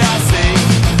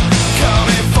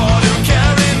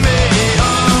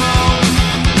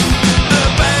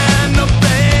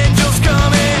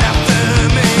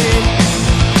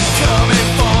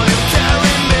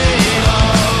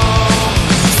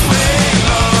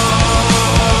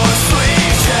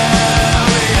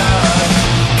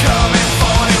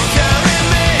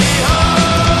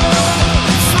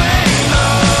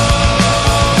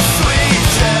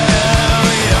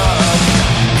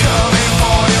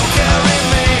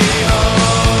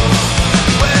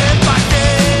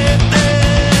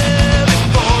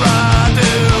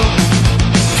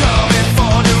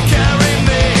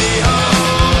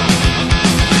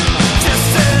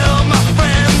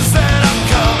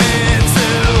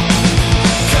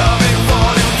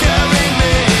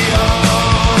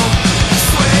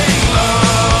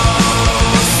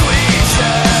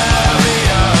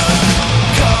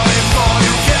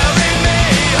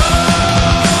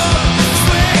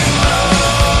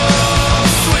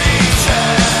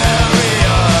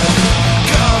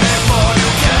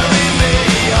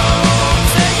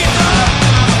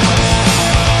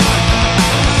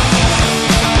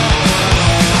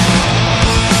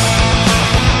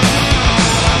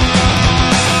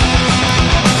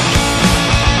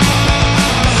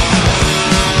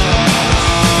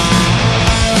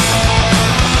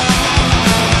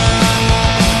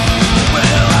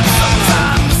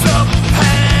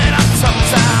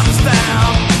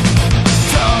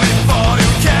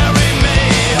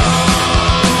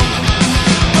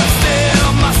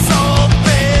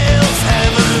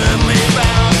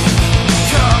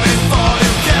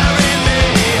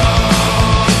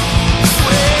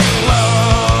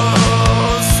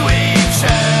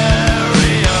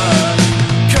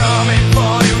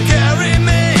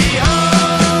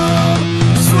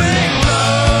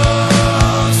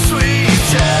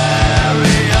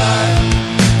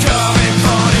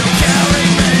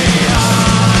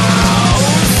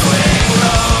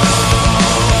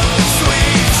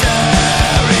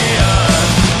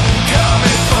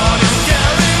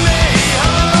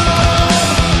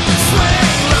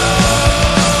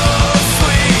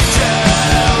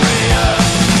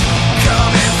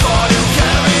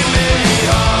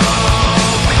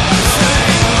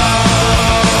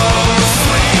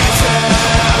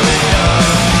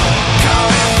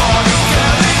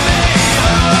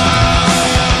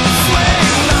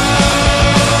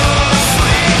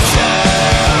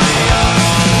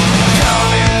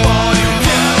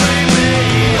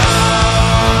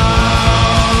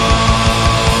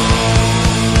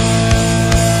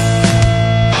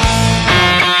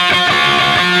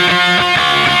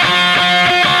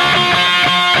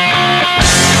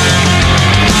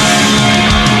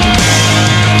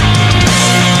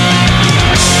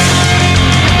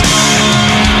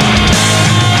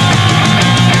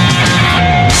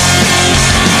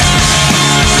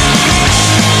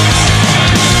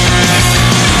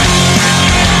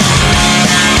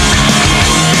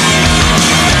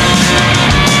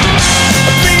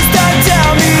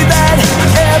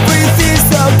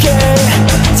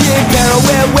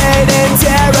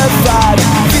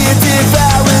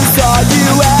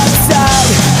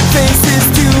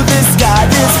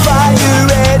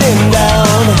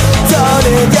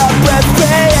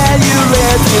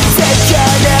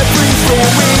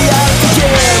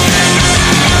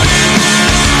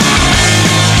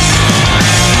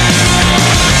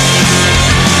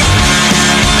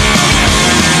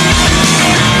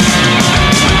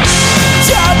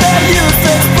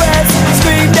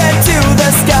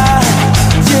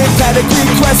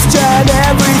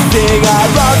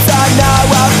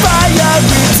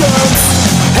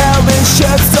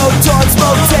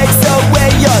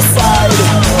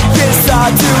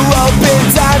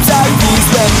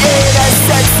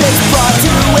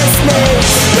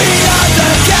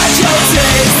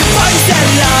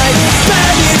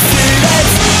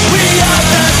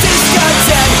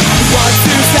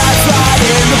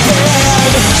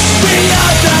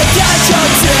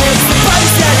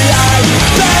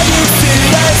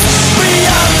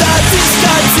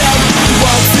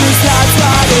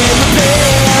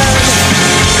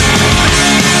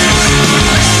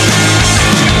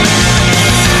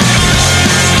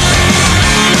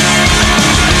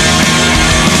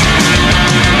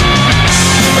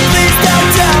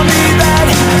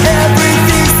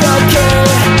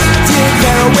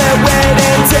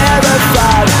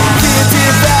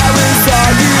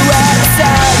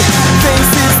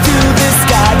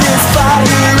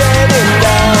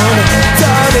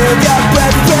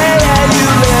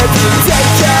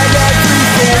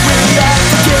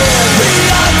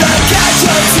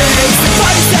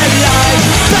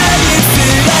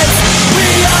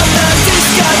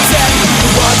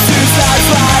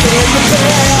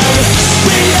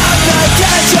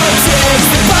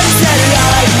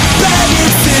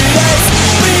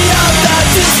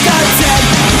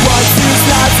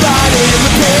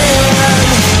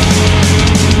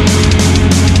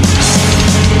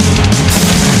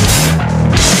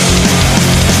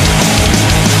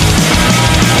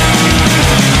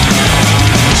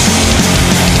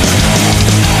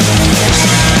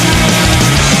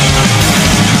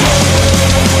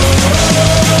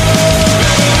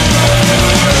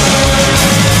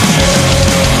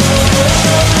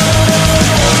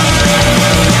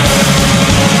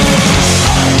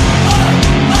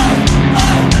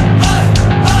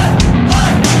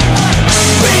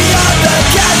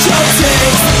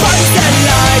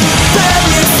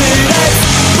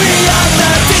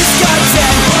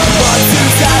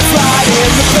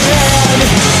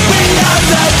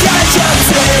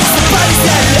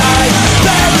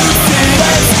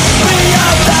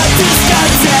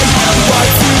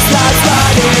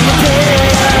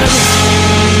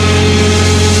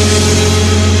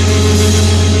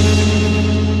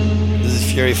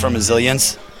Fury from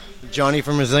Resilience. Johnny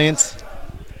from Resilience.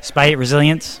 Spite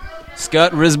Resilience.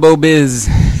 Scott Risbo Biz.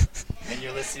 And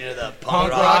you're listening to the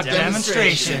Punk Rock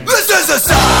Demonstration. This is the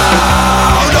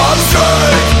sound of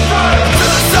strength. To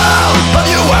the sound of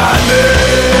you and me.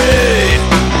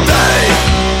 They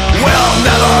will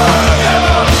never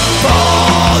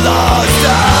fall us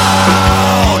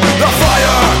down. The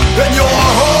fire in your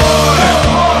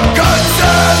heart can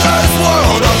tear this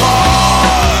world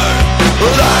apart.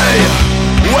 They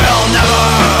will never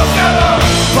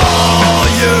fall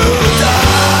you down.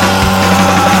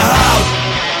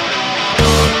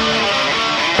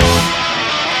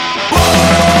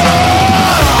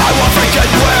 I won't forget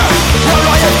where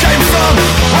I came from.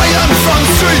 I am from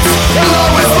street.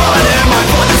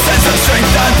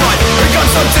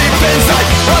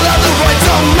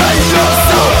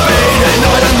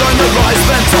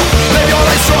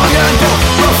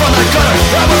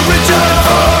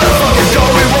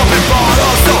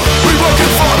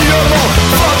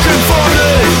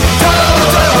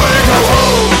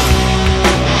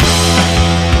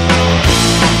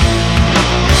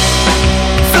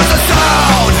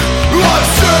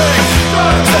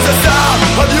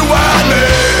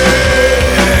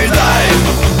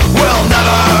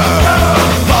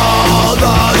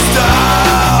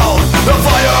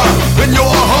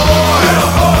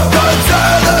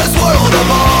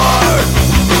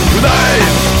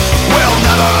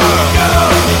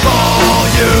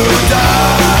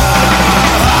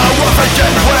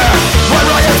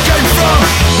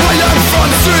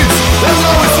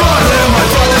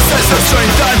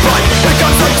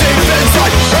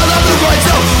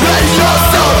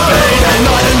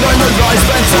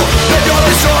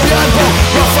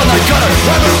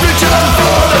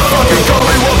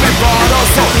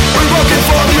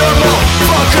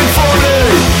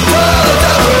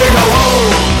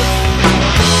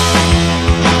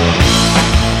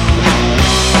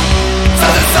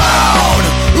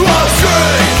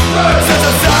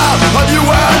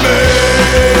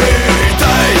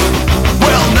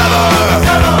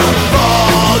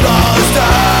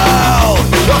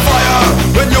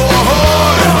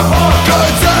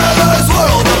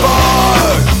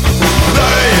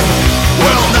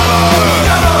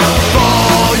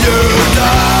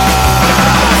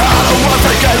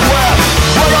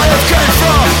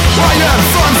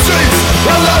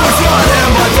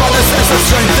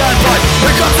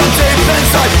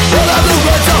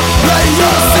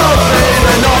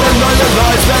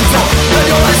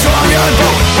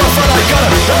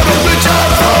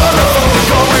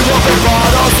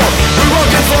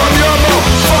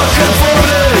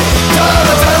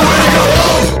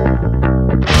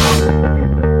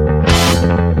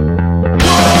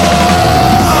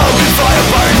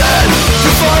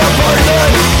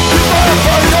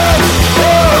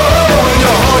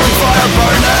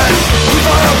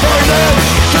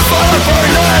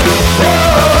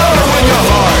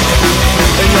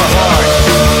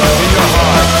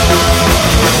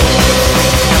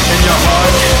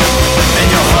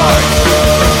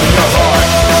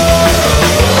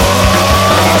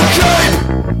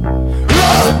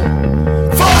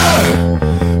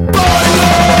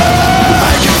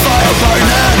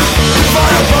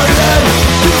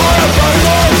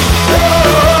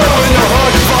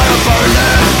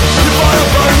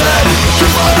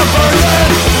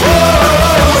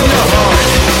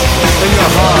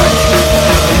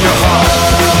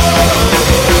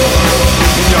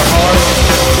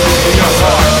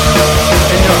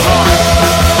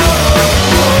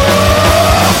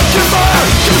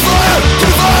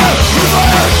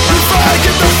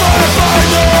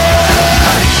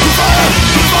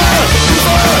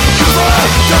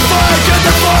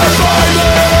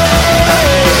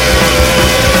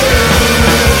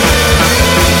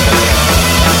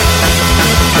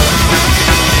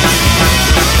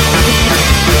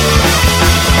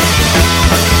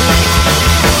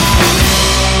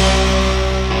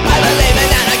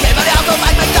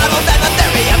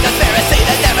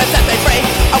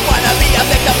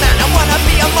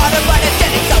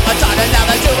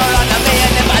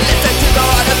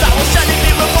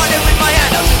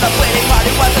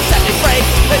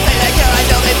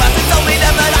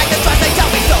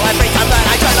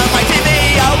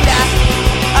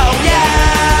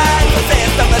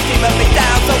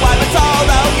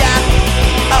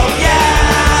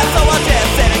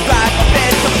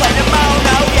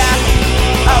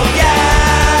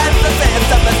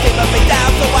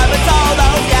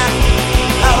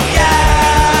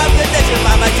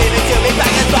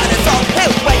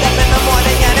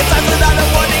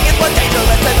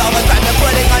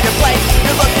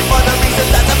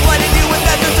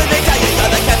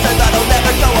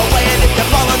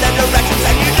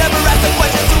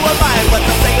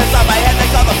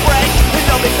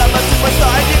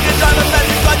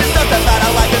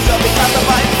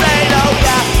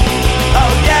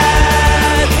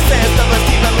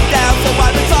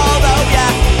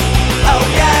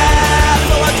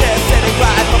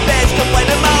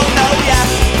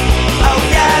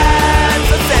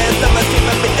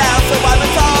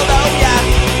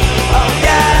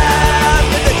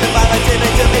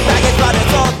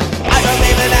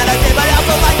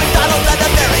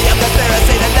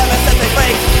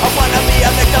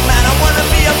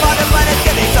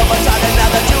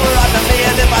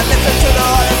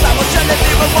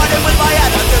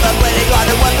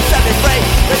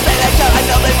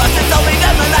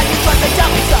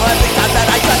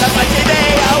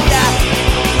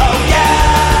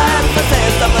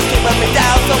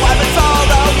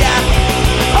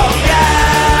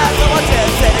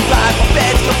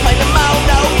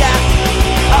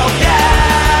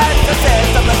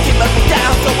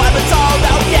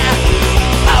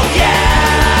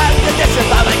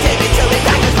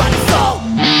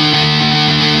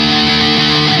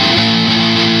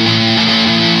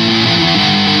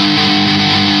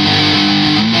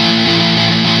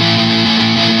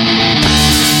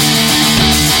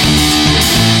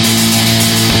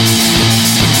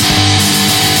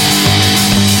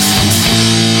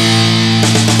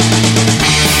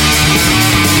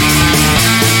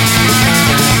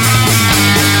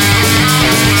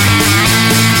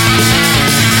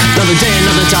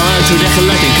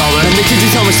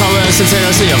 innocence and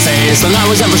I see your face. The night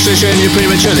was ever frustration, you're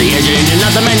prematurely aging. You're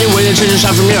not the man you waited to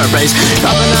shine from your embrace.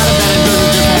 Up and out of bed, it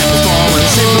doesn't just happen before. When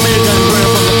it's safe for me to gun burn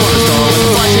from the corner store. With the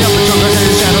flashing up the trunk, and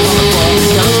the shadows on the floor.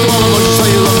 Now let's go all emotions, so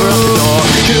you love her up the door.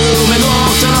 You may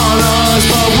look down on us,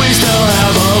 but we still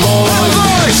have a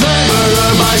voice.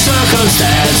 Laborer by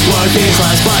circumstance, working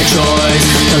class by choice.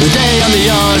 Another day on the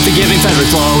unforgiving fabric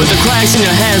floor. With the cracks in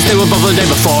your hands, they were bubbled the day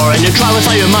before. And you try with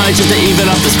all your might just to even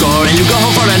up the score. And you go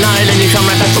home for the night and you come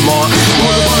right back for more.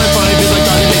 Hold the ball in front of you like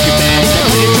Dottie make you bad. That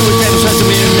when you're through with them, stress to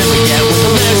me you never get. With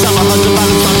the lyrics of a husband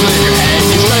bottom songs in your head.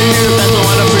 You try to hear your best, no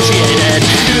one appreciated.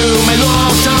 You may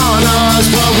look down on us,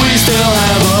 but we still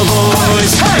have a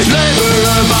voice.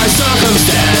 Laborer by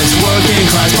circumstance, working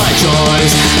class by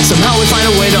choice. Somehow we find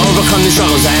a way to overcome these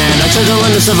struggles. And I try to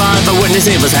learn to survive by witness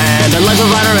evil's hand. And life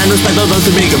provider and respect all those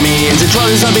who meager means. And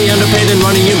trying to be underpaid and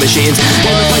running you machines.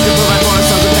 And the fight to provide for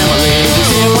ourselves and families. We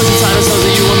see what's inside ourselves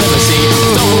that you will never see.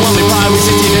 With overwhelming pride we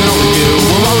succeed in all we do.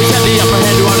 We'll always have the upper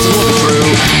hand, our answers will be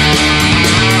true.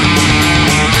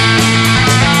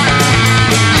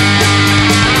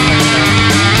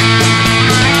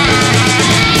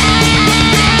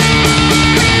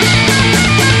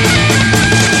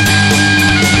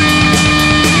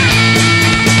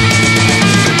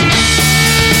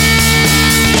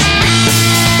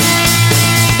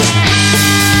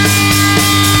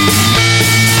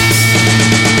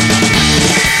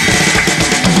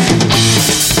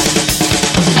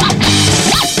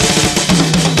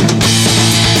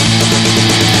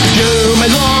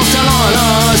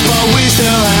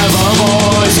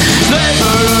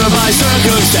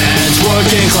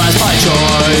 Working class by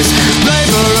choice.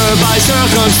 Laborer by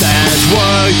circumstance.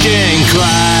 Working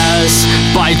class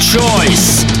by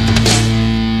choice.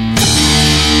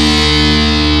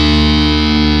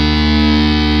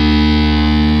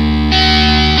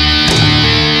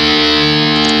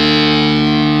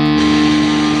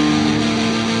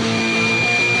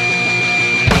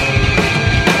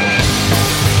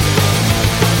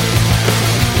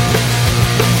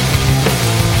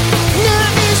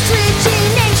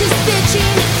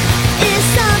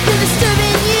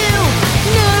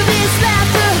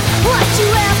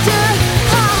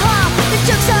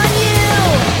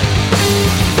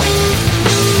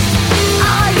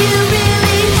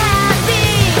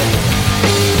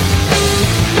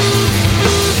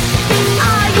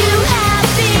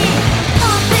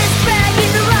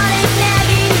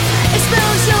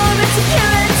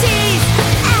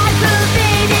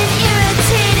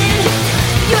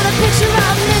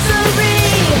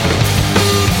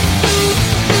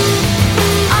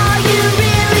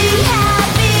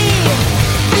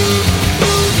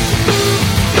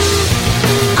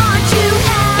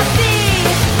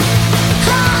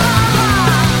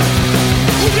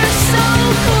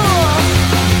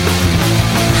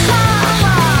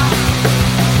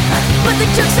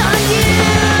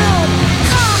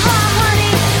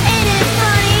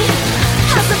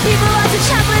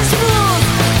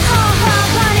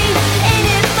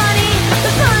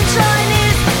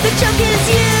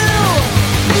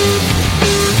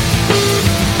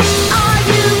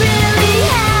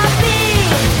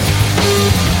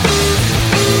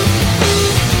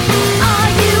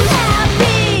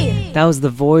 That was The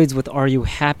Voids with Are You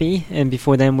Happy? And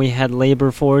before them we had Labor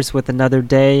Force with Another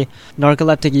Day,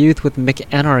 Narcoleptic Youth with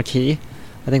McAnarchy.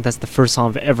 I think that's the first song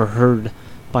I've ever heard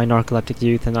by Narcoleptic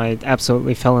Youth, and I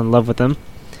absolutely fell in love with them.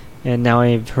 And now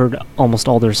I've heard almost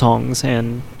all their songs,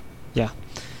 and yeah,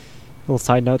 little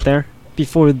side note there.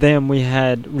 Before them we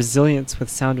had Resilience with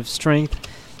Sound of Strength,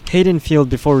 Hayden Field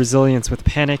before Resilience with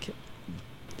Panic,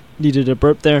 needed a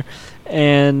burp there,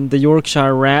 and the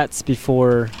Yorkshire Rats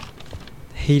before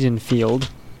Hayden Field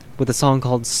with a song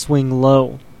called Swing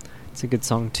Low. It's a good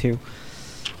song too.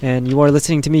 And you are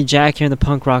listening to me, Jack, here in the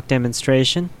punk rock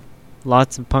demonstration.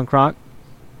 Lots of punk rock,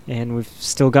 and we've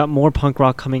still got more punk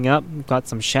rock coming up. We've got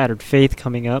some Shattered Faith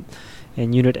coming up,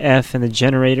 and Unit F and the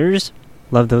Generators.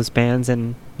 Love those bands,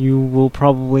 and you will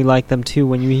probably like them too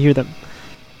when you hear them.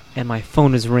 And my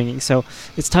phone is ringing, so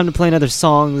it's time to play another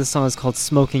song. This song is called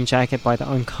Smoking Jacket by the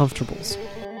Uncomfortables.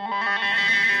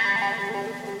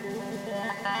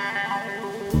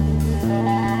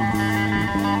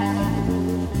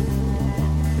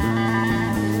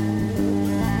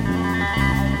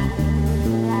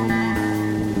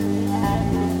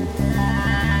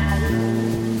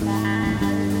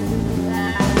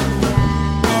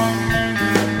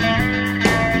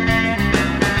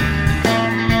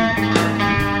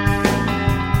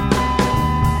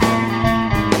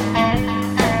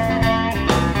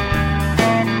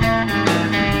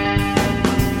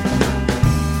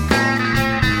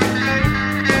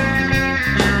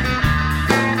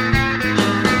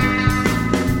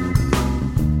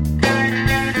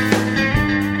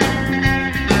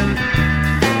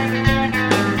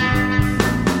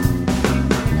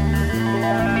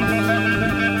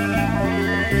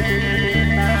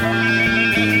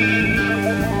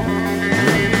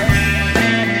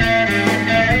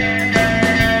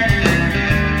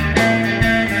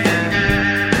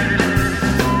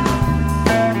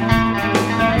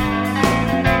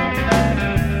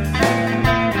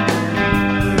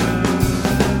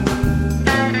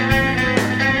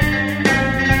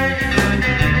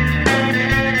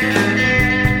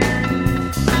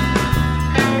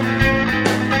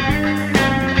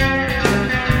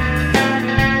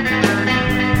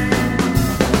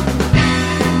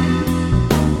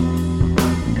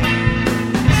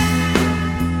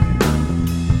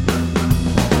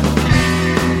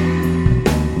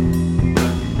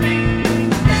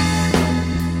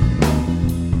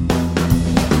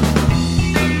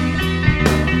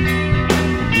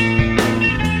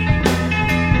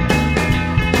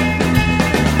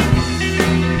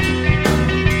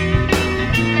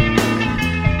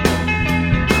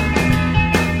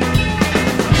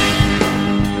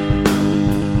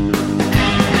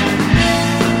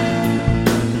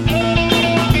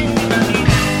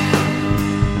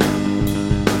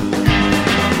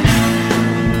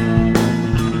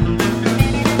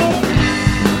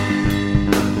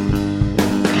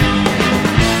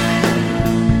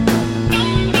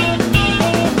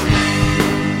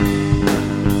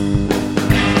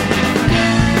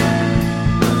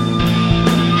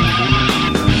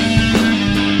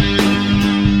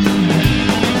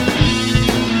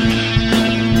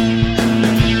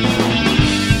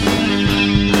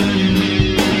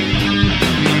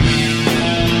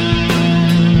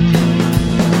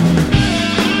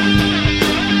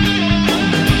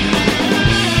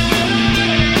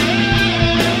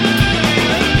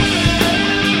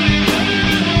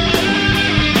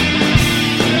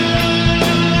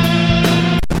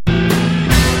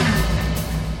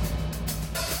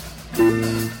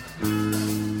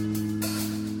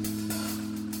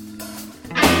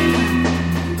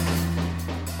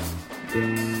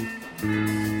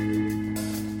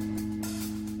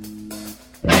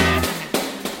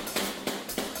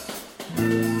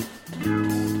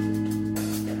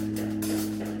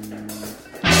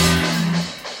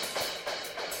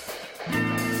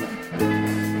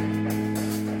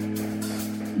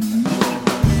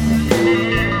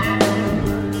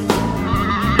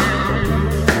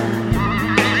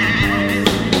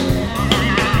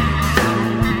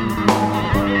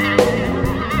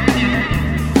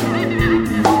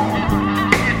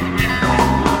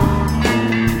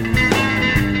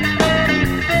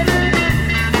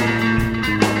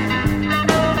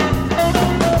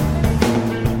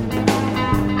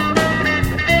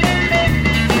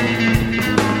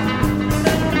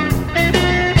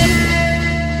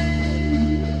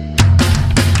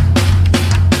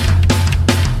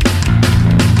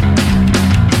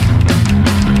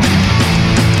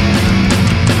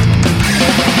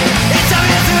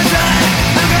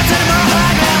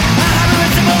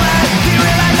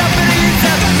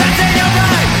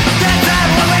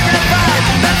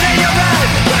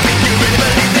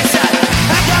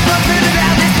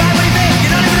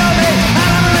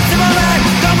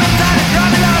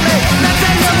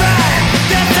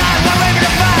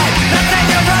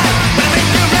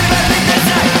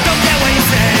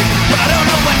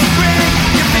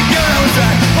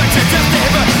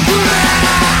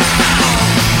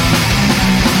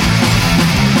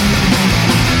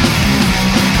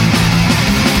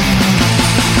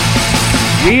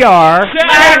 We are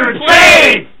Shattered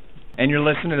Faith! And you're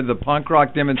listening to the Punk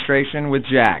Rock Demonstration with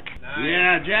Jack.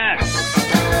 Yeah, Jack.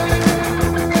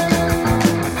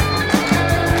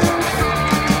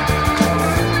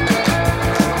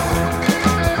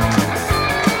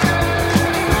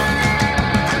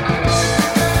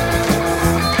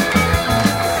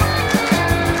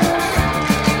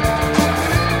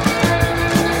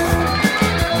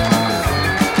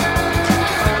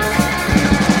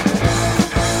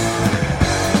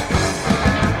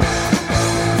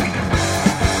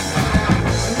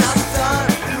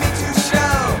 Nothing for me to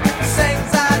show.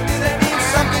 Things I do that need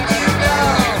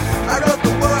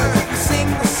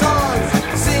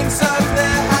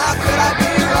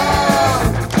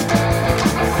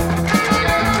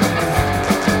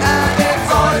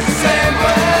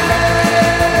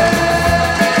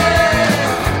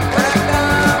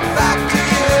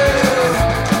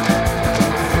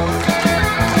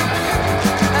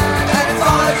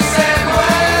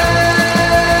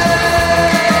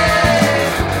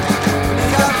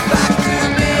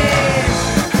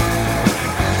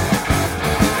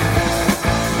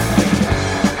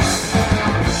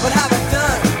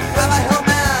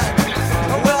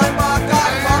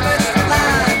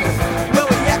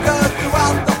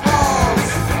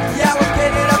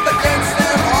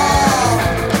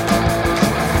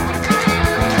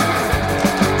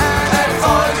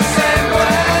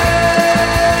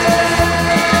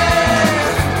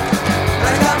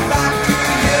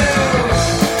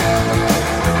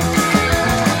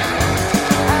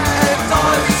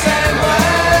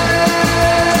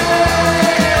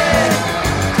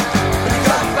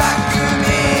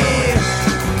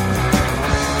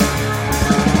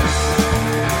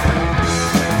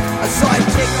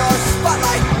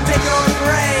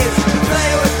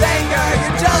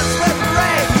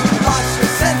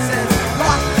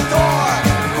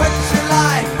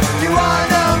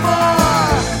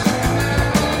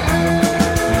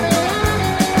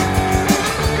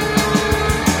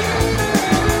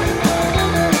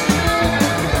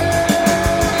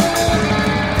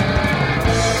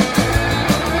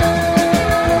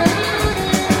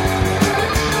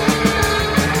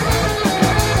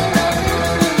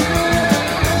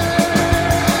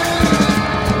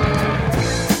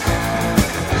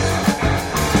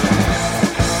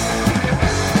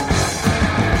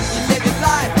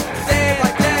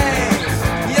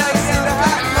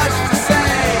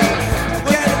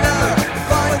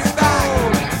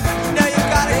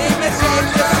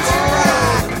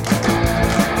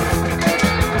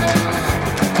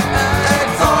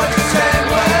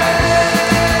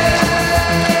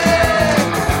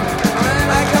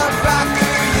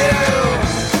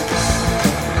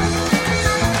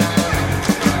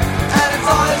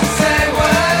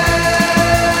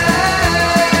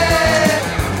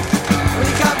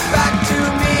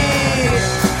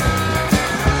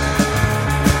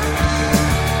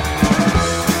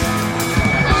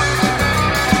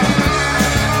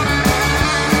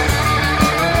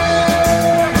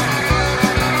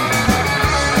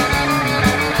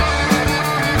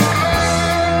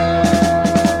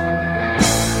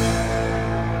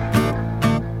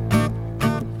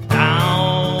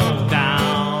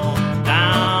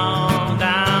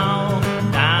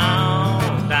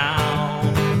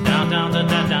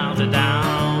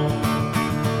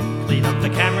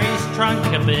trunk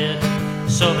a bit,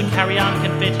 so the carry-on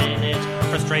can fit in it.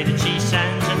 Frustrated, she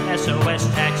sends an SOS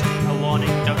text, a warning,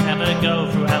 don't ever go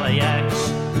through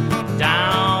LAX.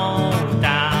 Down,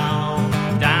 down,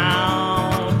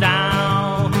 down,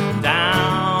 down,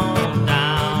 down, down,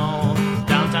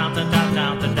 down, down, down,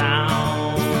 down, down,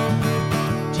 down.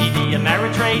 TV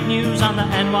Ameritrade news on the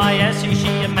NYSE,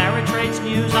 she Ameritrades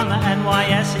news on the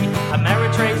NYSE,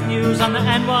 Ameritrades news on the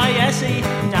NYSE.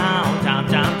 Down, down,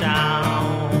 down,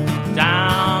 down,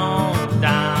 down,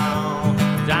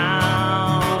 down,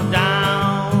 down,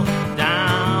 down, down,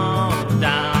 down,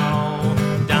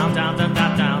 down, down, down,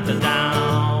 down, down,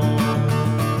 down.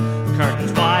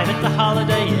 Curtains wide at the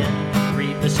Holiday Inn,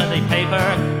 read the Sunday paper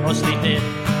or sleep in.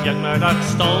 Young Murdoch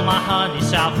stole my honey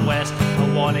Southwest,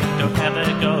 a warning, don't ever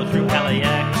go through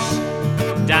LAX.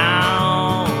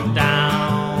 Down,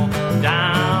 down,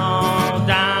 down,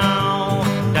 down,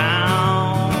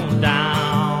 down,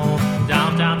 down,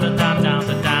 down, down, down, down,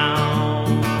 down, down.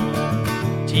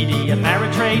 TD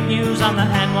Ameritrade news on the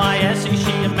NYSE,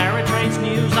 she Ameritrades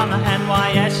news on the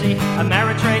NYSE,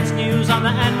 Ameritrades news on the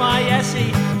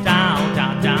NYSE. Down,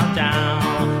 down, down, down.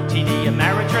 TD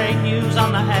Ameritrade news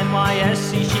on the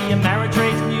NYSE, she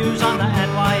Ameritrades news on the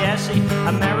NYSE,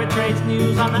 Ameritrades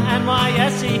news on the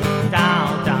NYSE.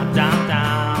 Down, down, down,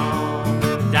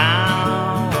 down,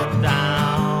 down,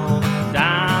 down,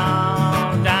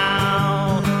 down,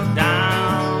 down, down,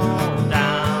 down,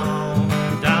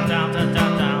 down, down,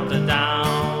 down, down, down,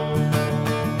 down.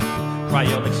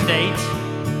 Cryonic state,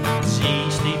 C.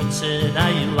 Stevenson,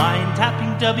 are you line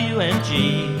tapping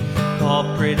WNG?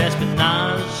 Corporate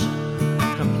espionage,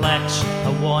 complex,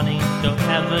 a warning, don't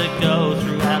ever go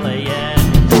through LAX.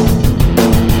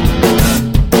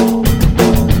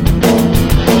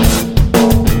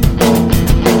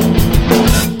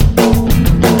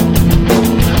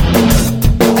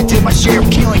 I did my share of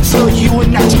killing, so you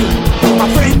would not too. My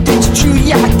friend, did you true?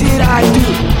 Yeah, did I do?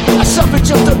 I suffered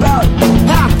just about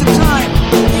half the time.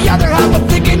 The other half I'm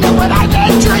thinking of when I've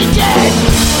been drinking.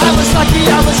 I was lucky,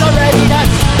 I was already nuts.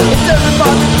 It doesn't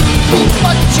bother me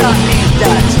much, I need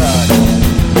that touch.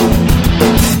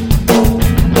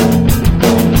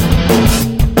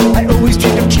 I always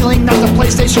dreamed of killing, not the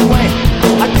PlayStation way.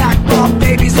 I pack bomb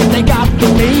babies and they got the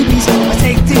babies. I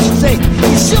take things and say,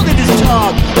 he shielded his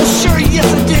dog. Well, sure, yes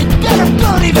I did, better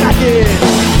believe it I did.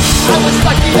 I was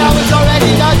lucky, I was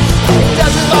already nuts. It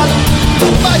doesn't bother me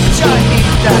much, I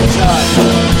need that touch.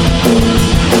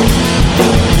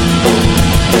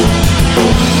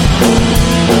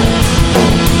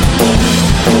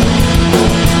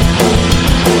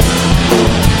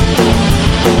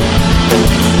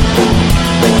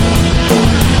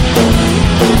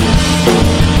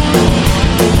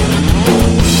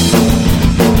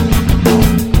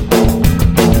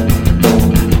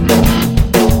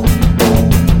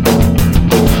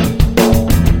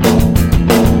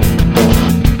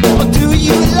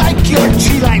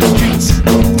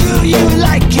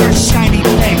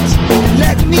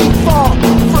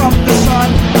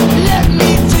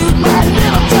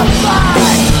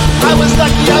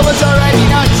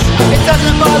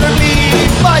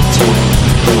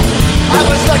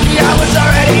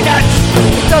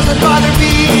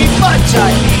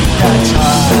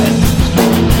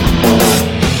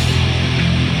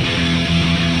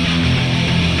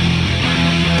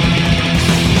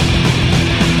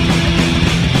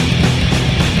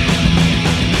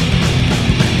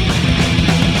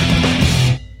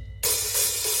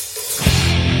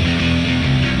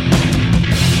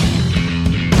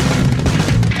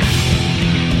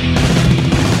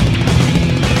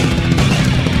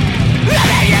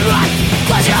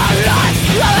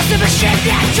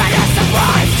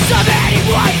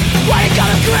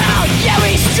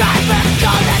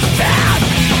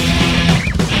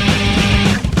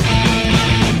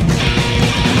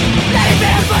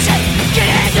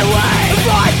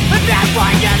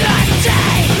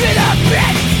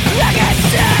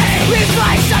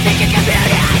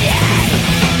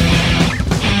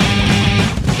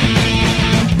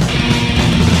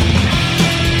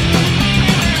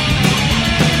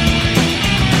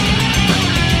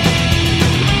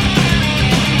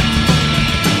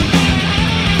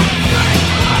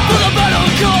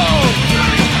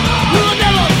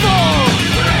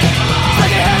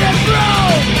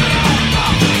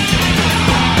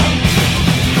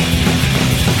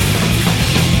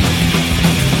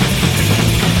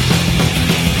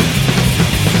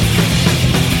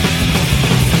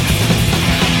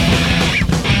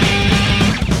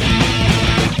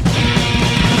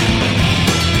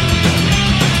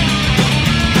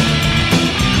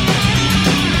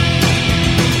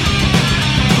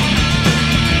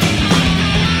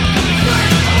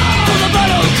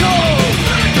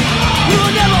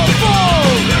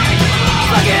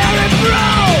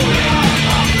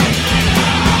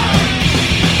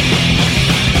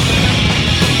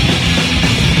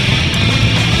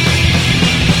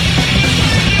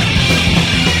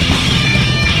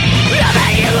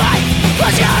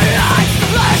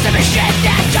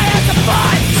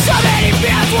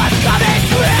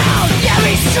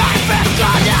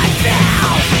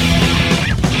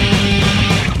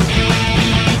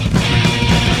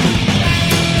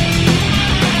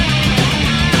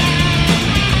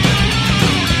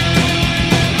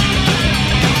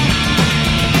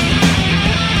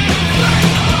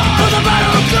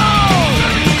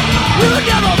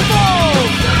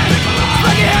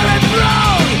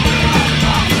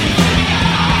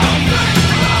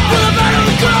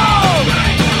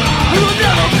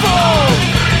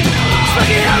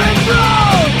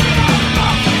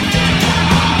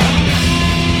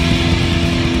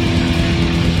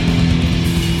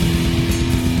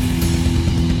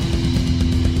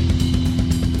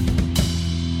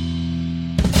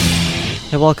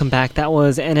 Hey, welcome back. That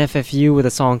was NFFU with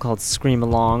a song called Scream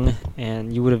Along,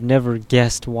 and you would have never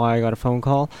guessed why I got a phone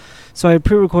call. So I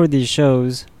pre-recorded these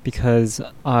shows because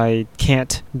I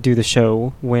can't do the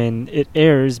show when it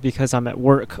airs because I'm at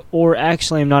work. Or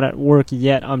actually, I'm not at work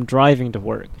yet. I'm driving to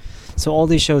work. So all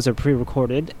these shows are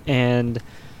pre-recorded, and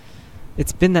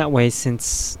it's been that way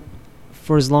since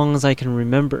for as long as I can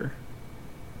remember.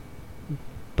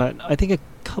 But I think a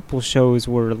couple shows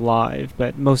were live,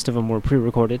 but most of them were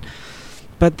pre-recorded.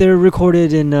 But they're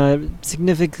recorded in a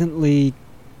significantly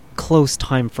close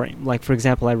time frame. Like, for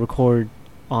example, I record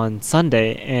on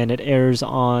Sunday and it airs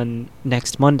on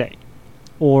next Monday.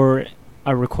 Or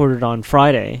I recorded on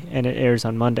Friday and it airs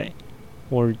on Monday.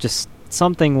 Or just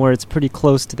something where it's pretty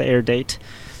close to the air date.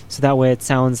 So that way it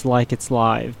sounds like it's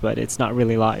live, but it's not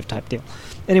really live type deal.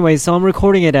 Anyway, so I'm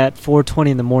recording it at 4:20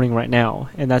 in the morning right now.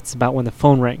 And that's about when the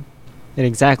phone rang. At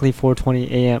exactly 4:20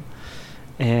 a.m.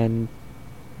 And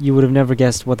you would have never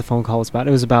guessed what the phone call was about.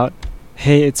 It was about,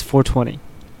 hey, it's 4:20.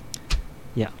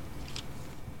 Yeah.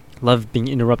 Love being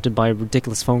interrupted by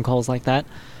ridiculous phone calls like that.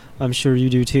 I'm sure you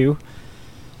do too.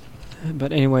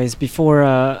 But anyways, before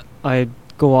I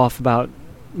go off about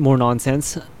more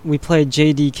nonsense, we played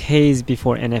JDK's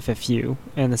before NFFU,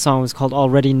 and the song was called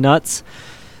Already Nuts.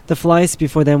 The Flies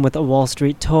before them with A Wall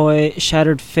Street Toy,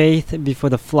 Shattered Faith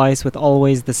before the Flies with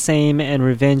Always the Same, and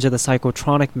Revenge of the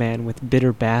Psychotronic Man with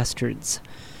Bitter Bastards.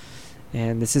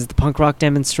 And this is the Punk Rock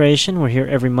Demonstration. We're here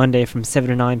every Monday from 7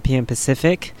 to 9 p.m.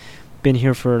 Pacific. Been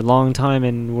here for a long time,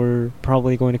 and we're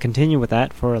probably going to continue with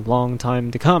that for a long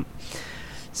time to come.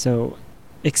 So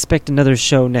expect another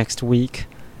show next week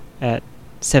at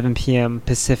 7 p.m.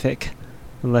 Pacific,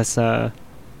 unless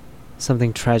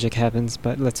something tragic happens,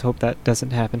 but let's hope that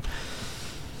doesn't happen.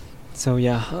 So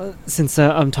yeah, since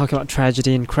I'm talking about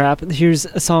tragedy and crap, here's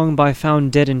a song by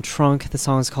Found Dead in Trunk. The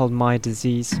song is called My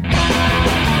Disease.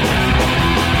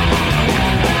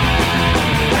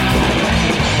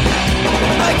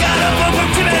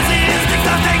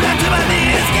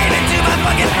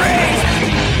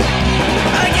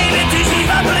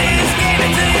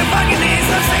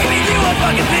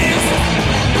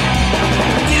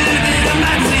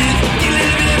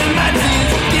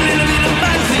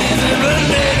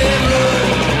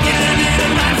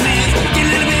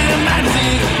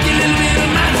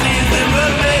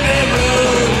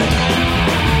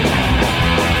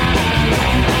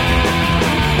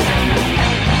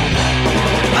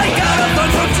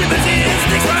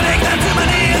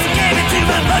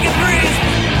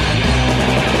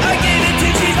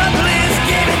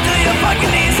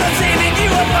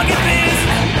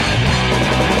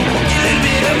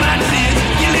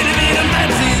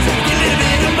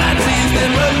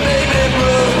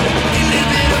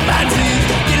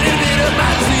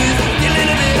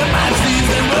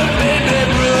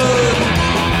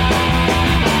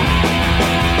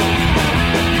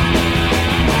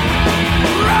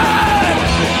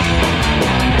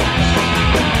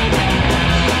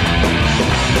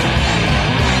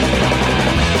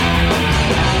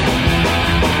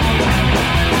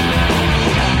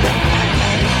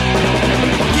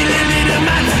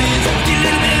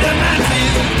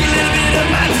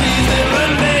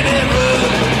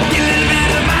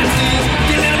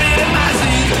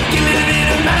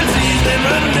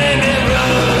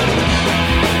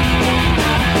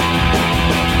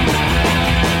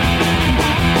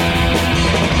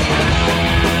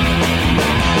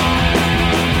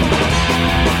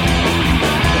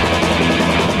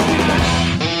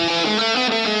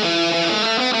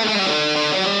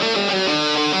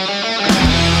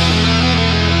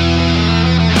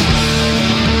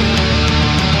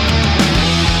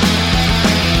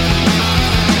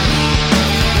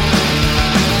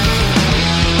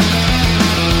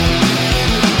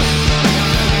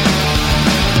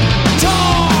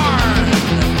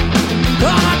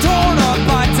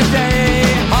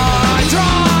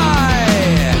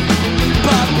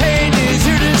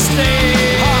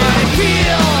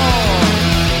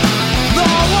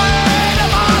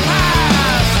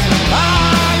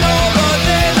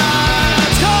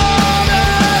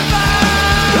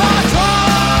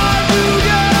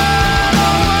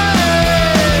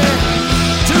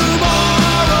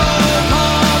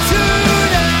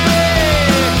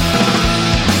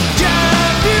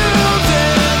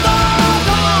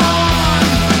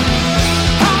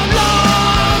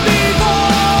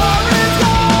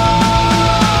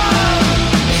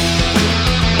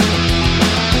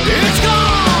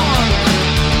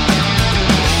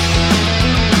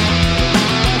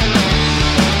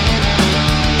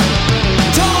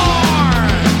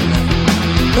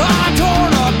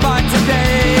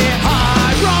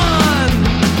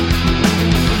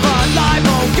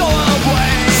 Go away.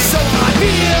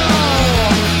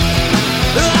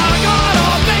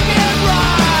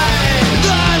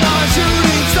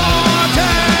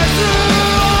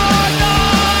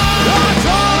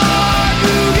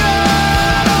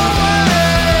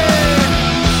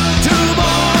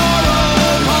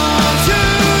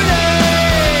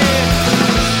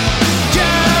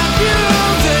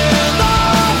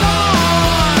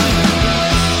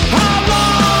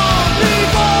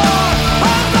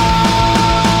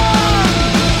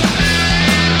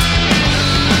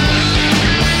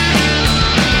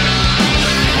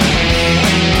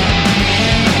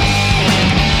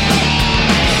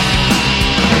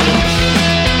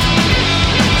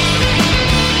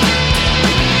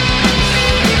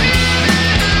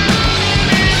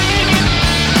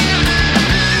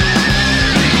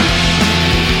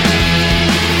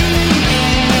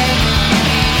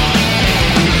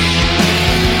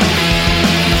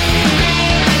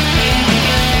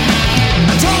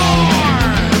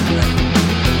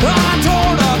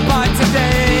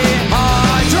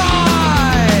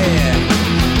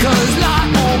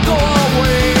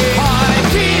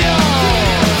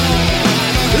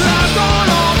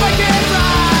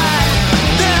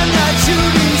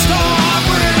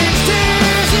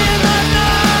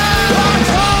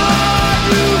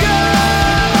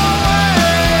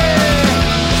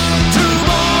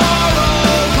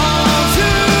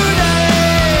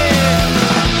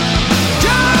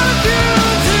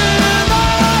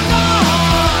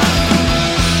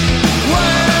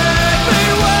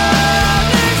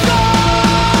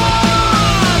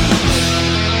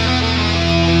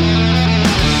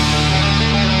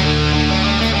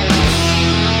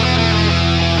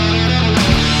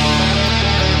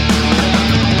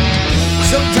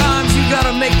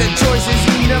 the choices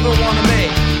you never want to make.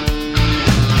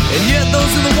 And yet those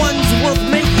are the ones worth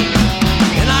making.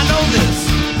 And I know this.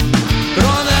 But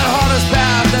on that hardest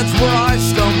path, that's where I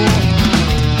stumble.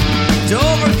 To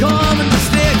overcome and to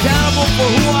stay accountable for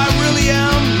who I really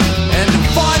am. And to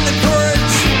find the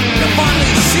courage to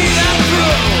finally see that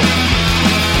through.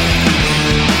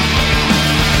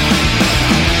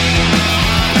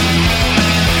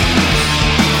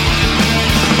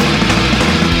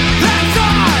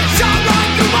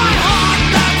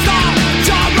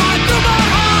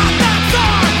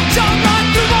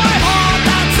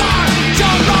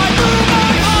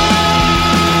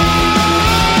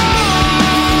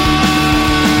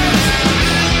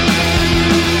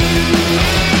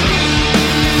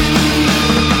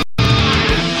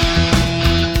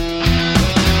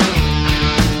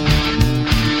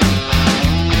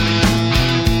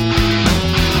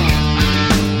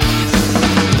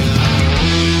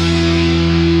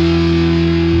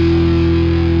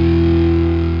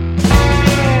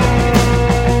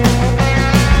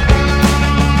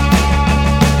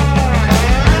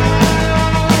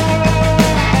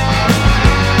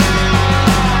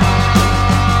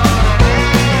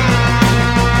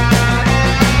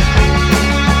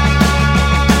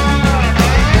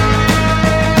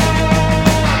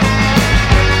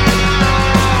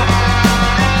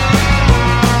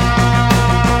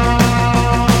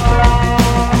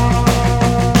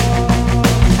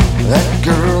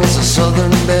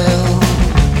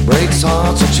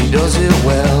 Does it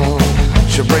well,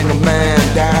 she'll bring a man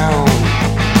down,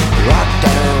 right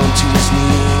down to his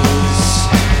knees.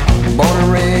 Born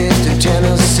and raised in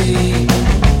Tennessee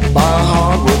by a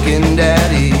hard-working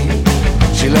daddy.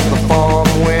 She left the farm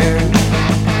when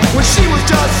she was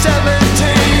just 17.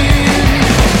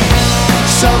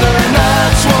 Southern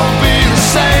nights won't be the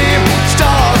same.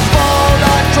 Stars fall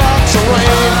like drops of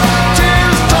rain.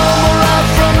 Tears tumble right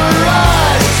from her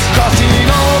eyes,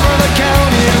 crossing over the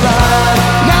county line.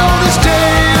 This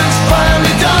day is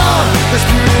finally done. The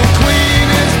spirit queen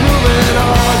is moving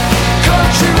on.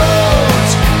 Country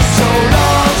roads, so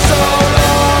long, so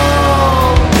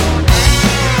long.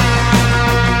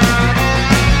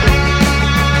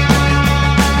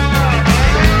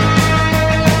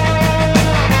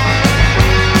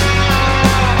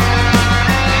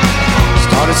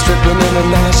 Started stripping in a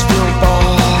Nashville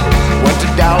bar. Went to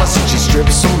Dallas and she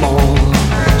stripped some more.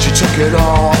 She took it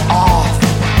all off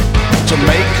to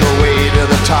make her way to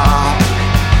the top,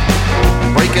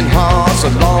 breaking hearts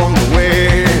along the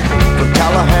way, from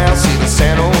Tallahassee to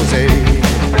San Jose.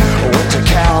 Went to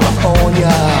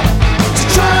California to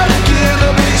try to get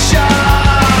a big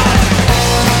shot.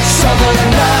 Southern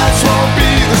nights won't be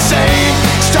the same.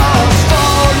 Stars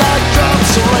fall like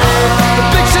drops of rain. The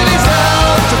big city's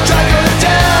out to track her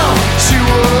down. She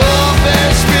will up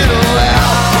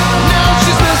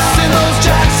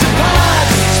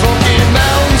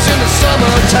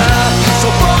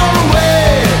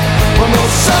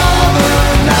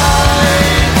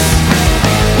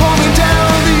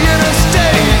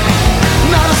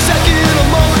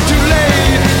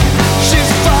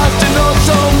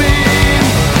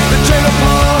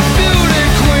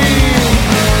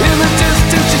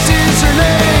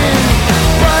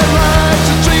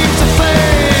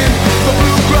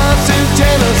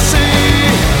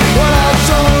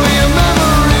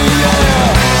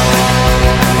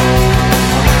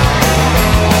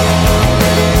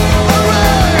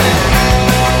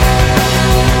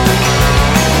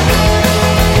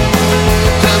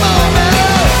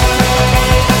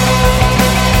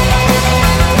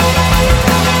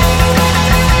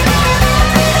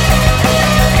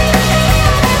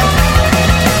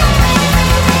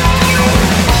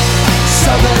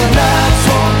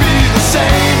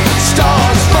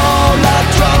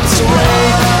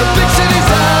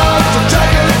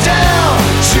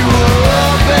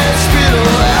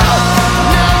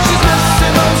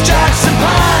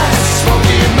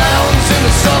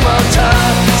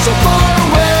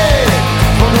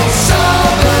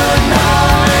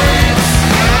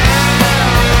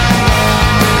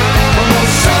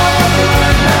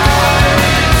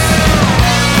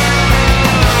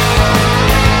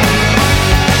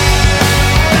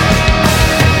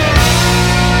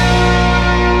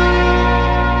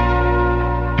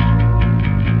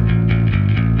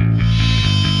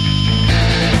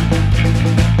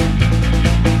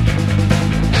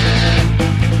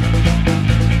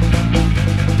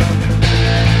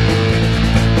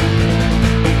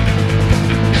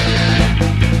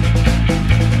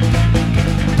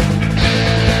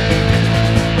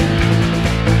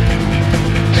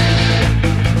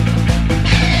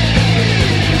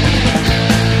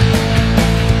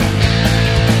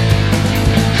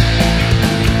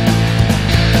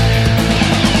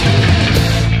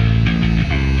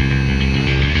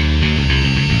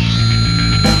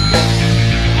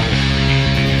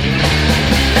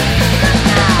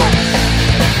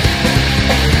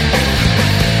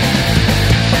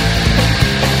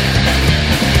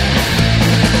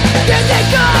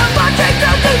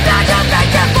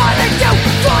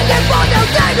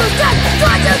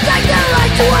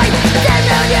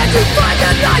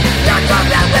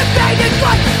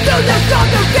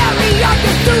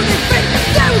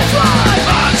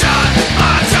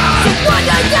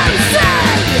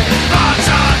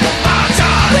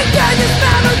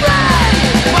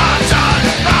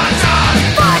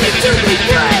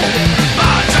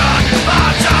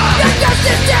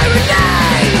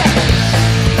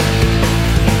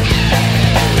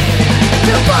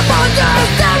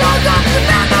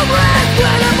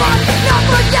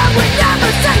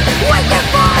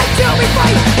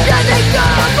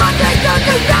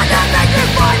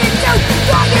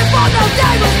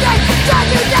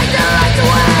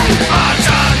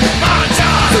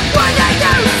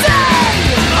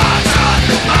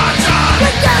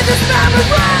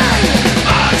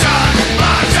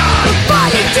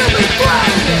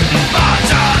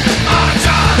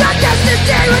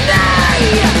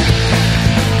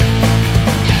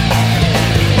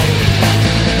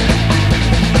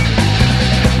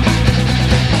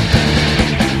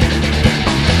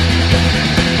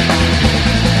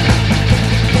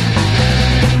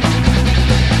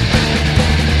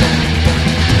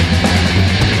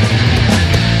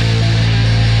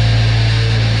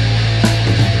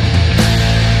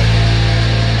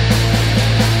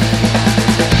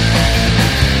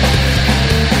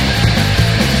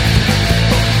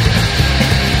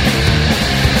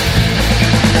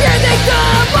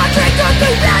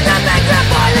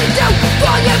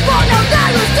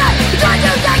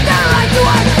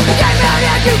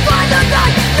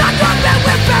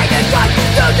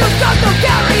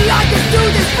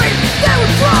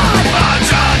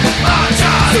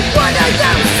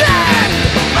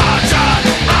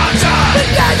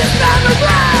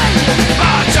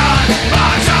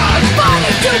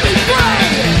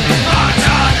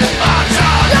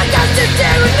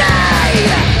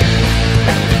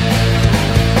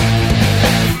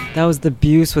That was the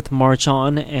Buse with March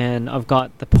On, and I've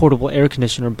got the portable air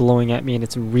conditioner blowing at me, and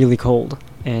it's really cold.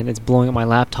 And it's blowing at my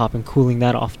laptop and cooling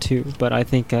that off too. But I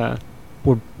think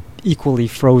we're equally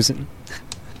frozen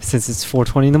since it's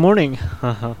 4:20 in the morning.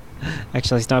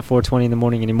 Actually, it's not 4:20 in the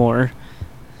morning anymore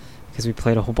because we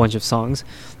played a whole bunch of songs.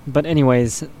 But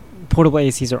anyways, portable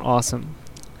ACs are awesome.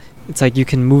 It's like you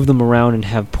can move them around and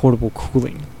have portable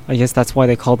cooling. I guess that's why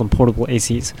they call them portable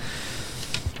ACs.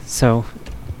 So,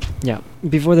 yeah.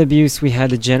 Before the Abuse, we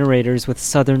had the Generators with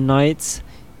Southern Nights,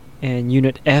 and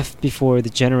Unit F before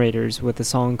the Generators with a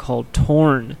song called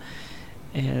Torn.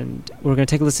 And we're going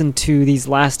to take a listen to these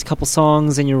last couple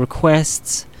songs and your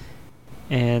requests,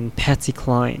 and Patsy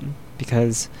Cline,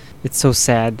 because it's so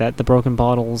sad that the Broken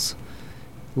Bottles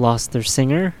lost their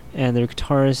singer and their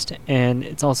guitarist, and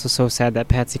it's also so sad that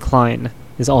Patsy Cline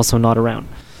is also not around.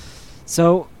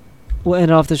 So we'll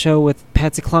end off the show with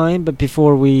Patsy Cline, but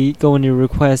before we go into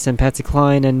requests and Patsy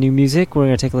Cline and new music, we're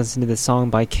going to take a listen to this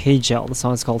song by K-Gel. The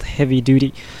song is called Heavy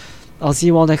Duty. I'll see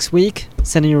you all next week.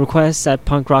 Send in your requests at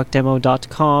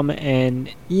punkrockdemo.com and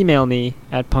email me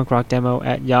at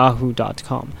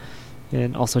punkrockdemo@yahoo.com.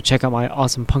 And also check out my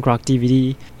awesome punk rock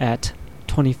DVD at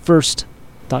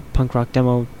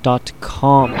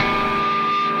 21st.punkrockdemo.com.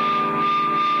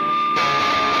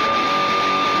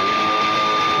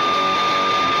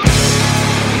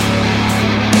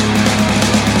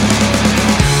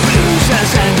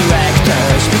 Producers and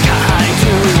directors be kind to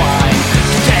rewind.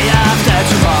 The day after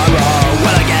tomorrow,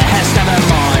 well I guess never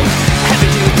mind. Heavy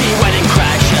duty wedding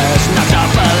crashes, knocked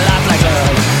up alive like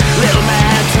love. Little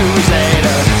man 2 weeks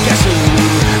later, guess who?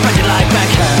 Find it like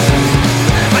back home.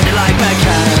 Find it like back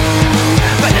home.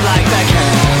 Find it like back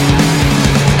home.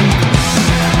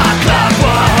 A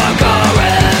clockwork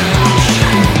orange,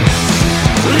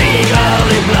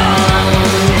 legally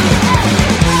blonde.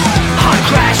 Heart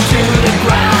crash to the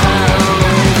ground,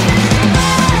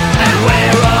 and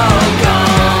we're all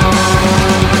gone.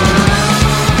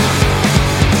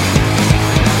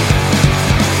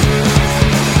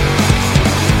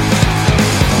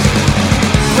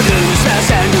 Producers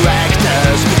and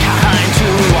directors be kind to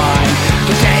rewind.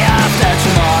 The day after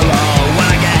tomorrow,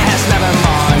 well I guess never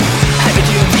mind. Heavy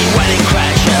duty wedding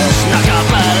crashes, knock up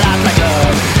alive like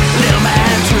love. Little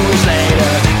man 2 weeks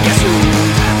later, guess who?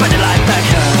 Find it like back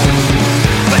home.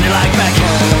 Find it like back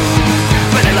home.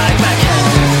 Find it like back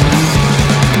home.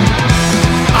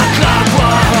 A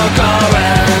clockwork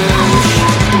orange,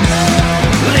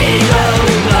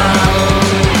 legally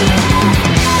blonde.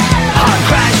 Heart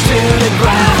crash to the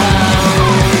ground,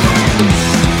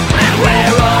 and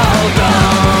we're all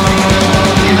gone.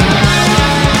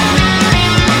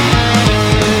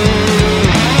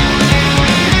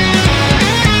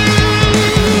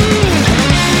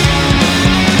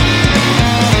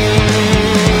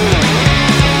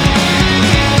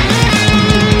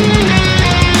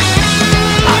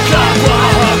 A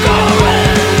clockwork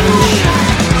orange,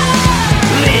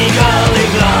 legally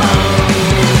blonde.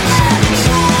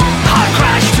 Heart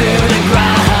crash to the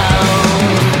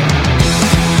ground,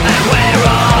 and we're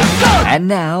all gone. And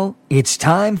now, it's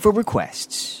time for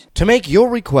requests. To make your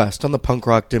request on the punk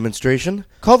rock demonstration,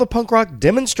 call the punk rock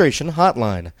demonstration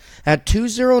hotline at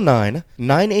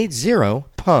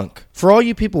 209-980-PUNK. For all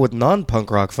you people with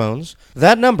non-punk rock phones,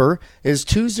 that number is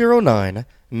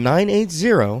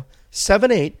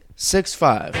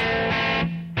 209-980-7865.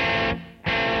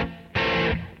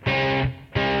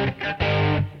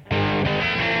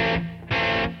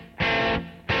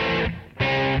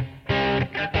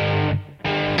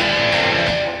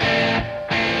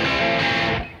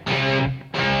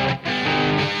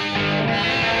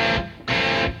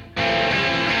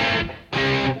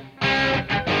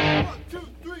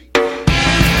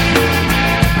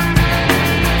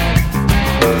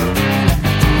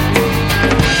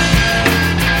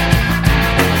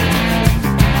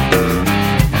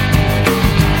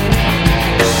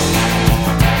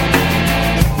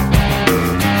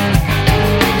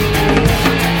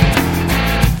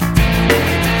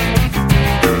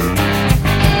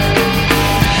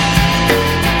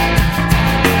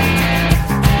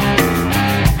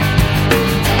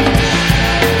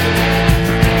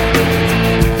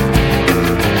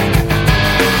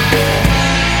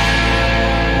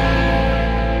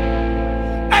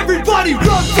 Everybody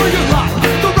run for your life,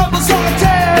 the rebels are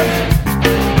dead.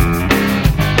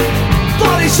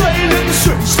 Bodies laying in the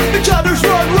streets, the gunners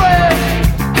run red.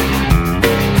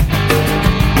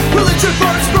 Religion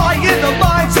burns bright in the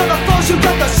minds of the foes who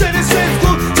got the citizens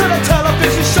glued to the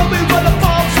television. Show me where the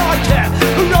bombs are kept,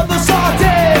 who others are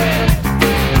dead.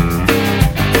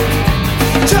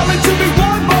 Tell it to me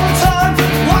one more time,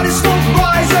 why does smoke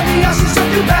rise and the ashes of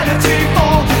humanity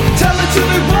fall? Tell it to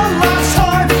me one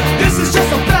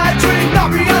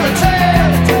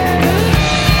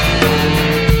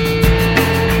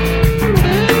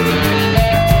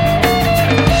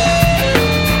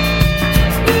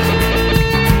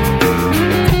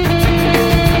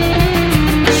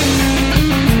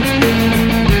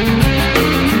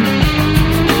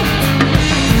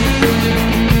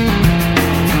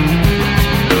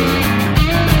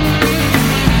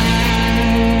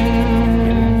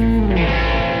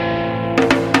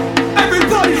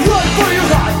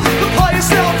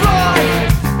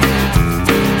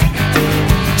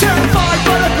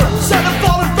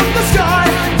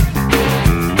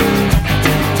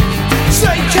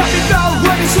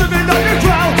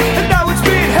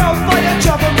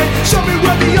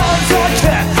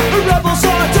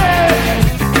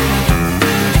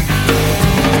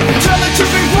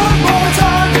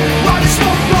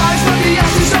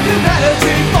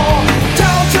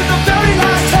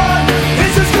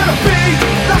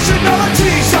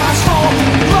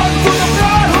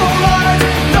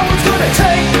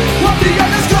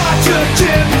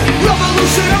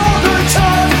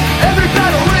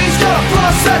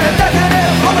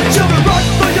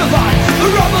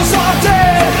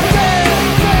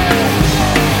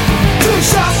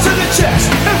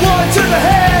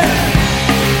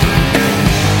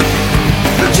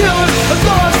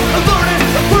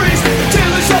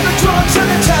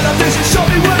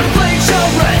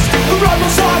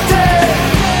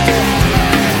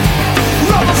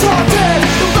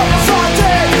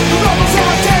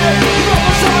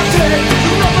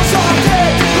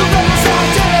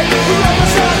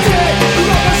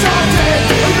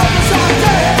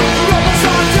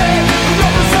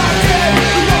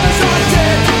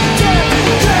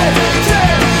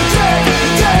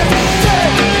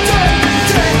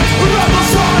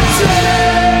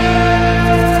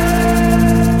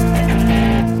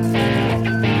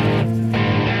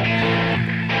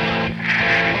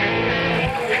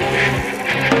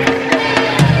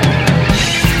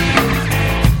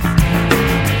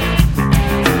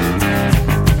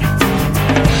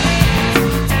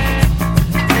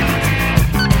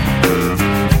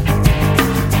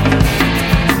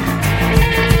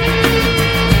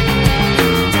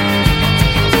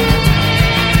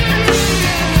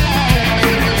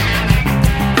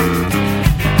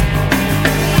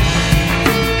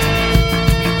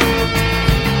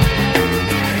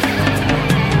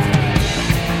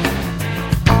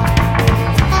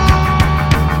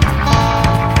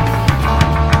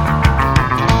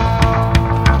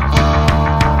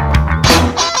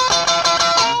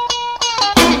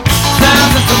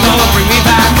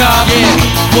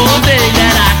one thing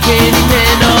that I can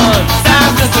depend on.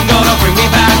 Sound system gonna bring me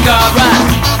back up, right?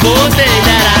 One thing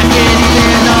that I can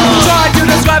depend on. Try to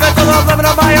describe it to the limit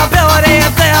of my ability.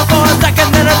 It's there for a second,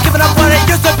 then it's giving up what it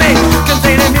used to be.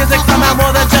 Containing music somehow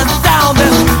more than just sound.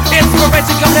 This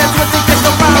inspiration coming in twisting things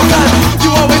around. Cause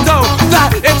you always know that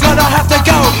it's gonna have to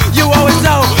go. You always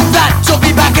know that she'll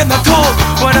be back in the cold.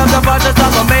 One of the budgets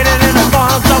of a made it in a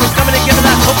song. So it's coming and giving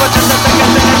that hope for just a second,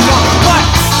 then it's gone. What?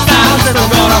 Sound system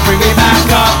gonna bring me back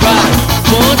up, right?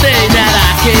 One thing that I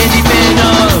can depend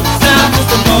on. Sound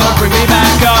system gonna bring me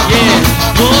back up, yeah.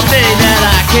 One thing that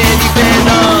I can depend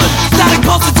on. Static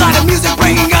pulse inside of music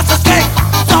bringing us escape.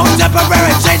 So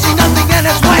temporary, changing nothing in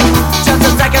its way. Just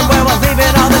a second where we're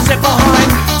leaving all this shit behind.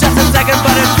 Just a second,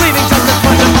 but it's leaving just as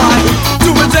much of mine. To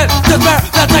resist despair,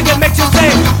 that second makes you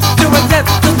sing. To resist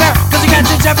despair, cause you can't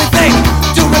change everything.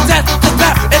 To resist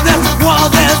despair, in this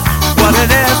world is what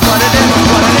it is, what it is,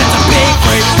 what it is to be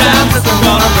free. Sound system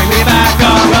gonna bring me back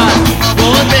up, right?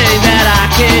 One thing that I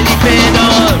can depend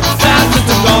on. Sound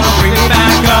system gonna bring me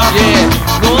back up, yeah.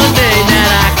 One thing that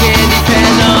I can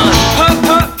depend on.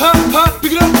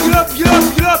 Pick it up, pick it up, pick it up,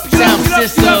 pick it up, pick it up, Sound pick it up,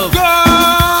 system. pick it up, go!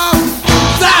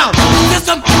 Sound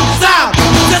system, sound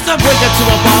system. Wake up to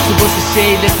a boss who was the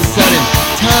shade that's the sudden.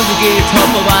 Times will get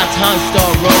tougher while time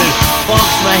start running.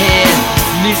 Funks my head,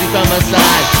 music by my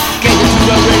side. Can't get to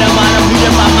the rhythm, I'm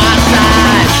music by my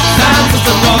side. Sound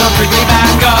system gonna bring me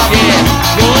back up, yeah.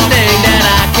 One thing that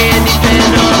I can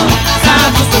depend on.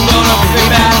 Sound system gonna bring me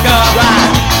back up, right?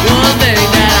 One thing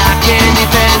that I can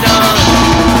depend on.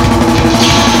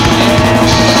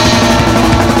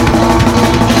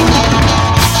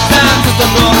 Sound system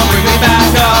gonna bring me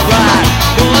back up, right?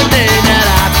 One thing that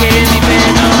I can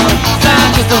depend on. Sound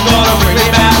system gonna bring me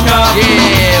back up,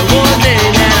 yeah. One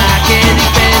thing that I can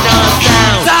depend on.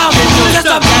 Sound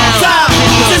system, sound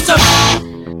system.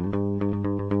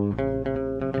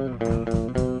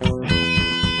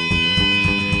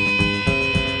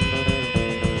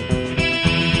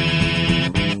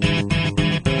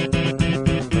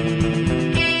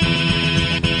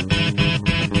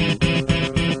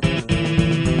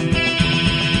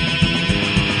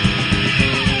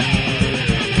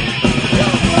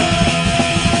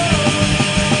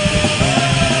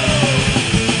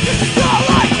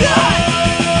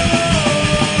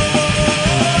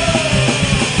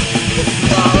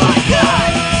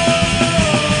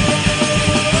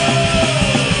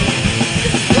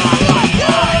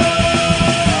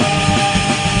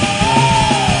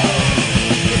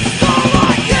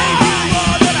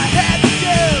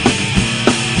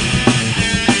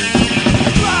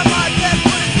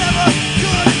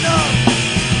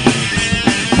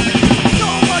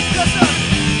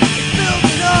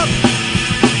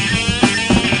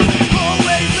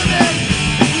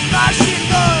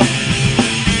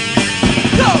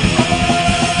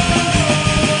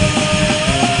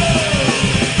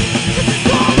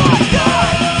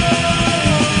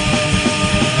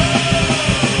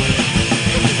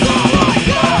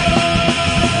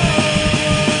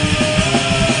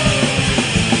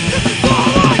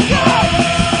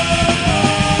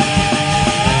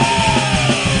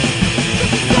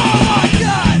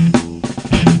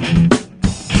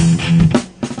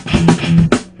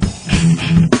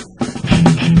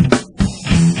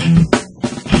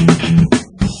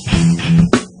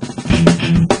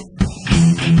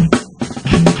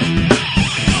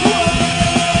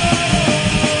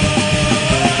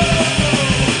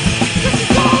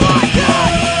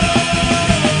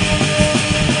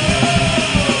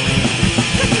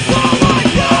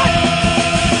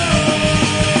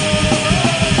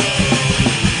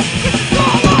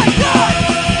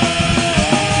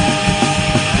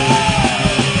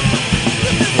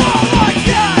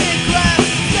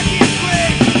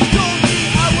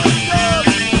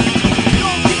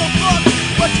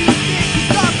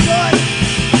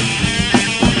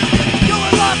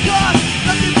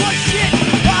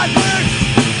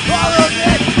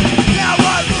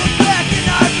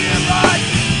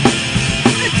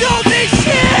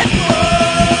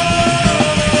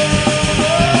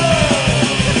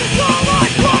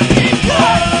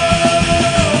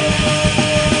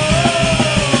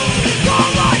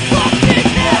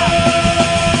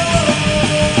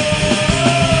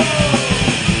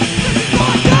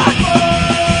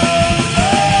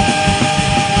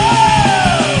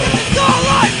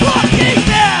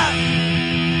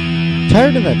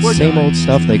 Tired of that same old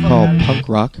stuff they call punk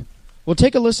rock? Well,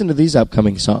 take a listen to these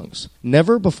upcoming songs.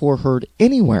 Never before heard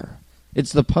anywhere.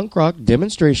 It's the Punk Rock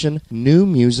Demonstration New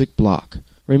Music Block.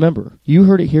 Remember, you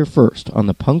heard it here first on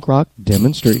the Punk Rock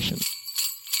Demonstration.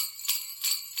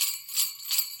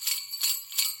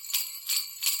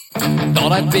 Thought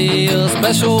thought I'd be a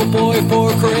special boy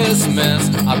for Christmas.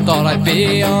 I thought I'd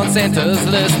be on Santa's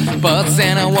list, but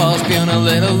Santa was feeling a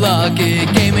little lucky.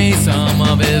 Gave me some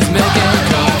of his milk and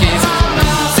cookies.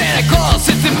 Santa Claus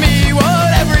said to me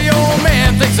what every old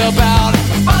man thinks about.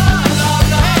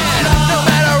 And no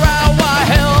matter how I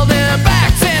held him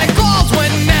back, Santa Claus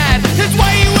wouldn't had his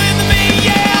way with me,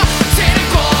 yeah. Santa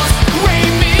Claus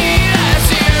rained me last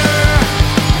year.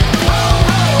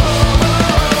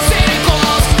 Santa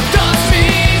Claus dumped me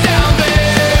down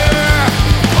there.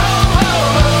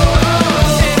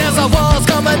 And as I was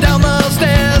coming down the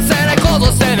stairs, Santa Claus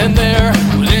was standing there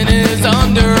in his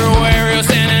underwear. He was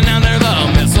standing under the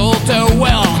mistletoe.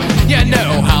 Well, you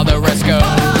know how the rest goes.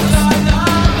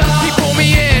 He pulled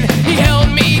me in, he held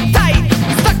me tight,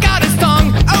 he stuck out his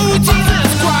tongue. Oh, Jesus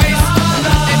Christ.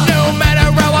 And no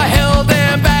matter how I held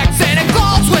him back, Santa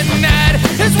Claus wouldn't had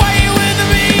his way with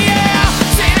me, yeah.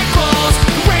 Santa Claus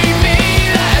rained me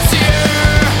last year.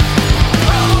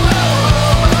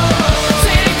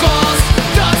 Santa Claus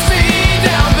dumped me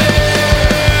down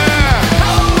there.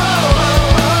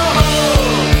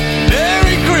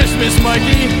 Merry Christmas,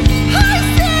 Mikey. Hi,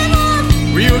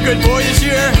 Santa! Were you a good boy this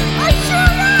year? I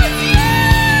sure was!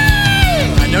 Yay!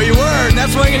 I know you were, and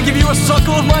that's why I'm gonna give you a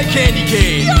suckle of my candy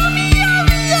cane. Yummy,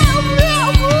 yummy, yum!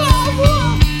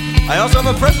 I also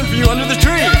have a present for you under the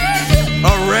tree.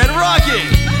 A red rocket.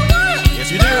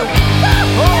 Yes, you do.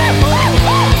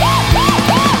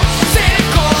 Santa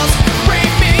Claus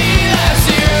rained me last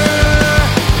year.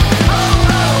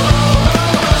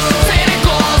 Santa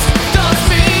Claus dumped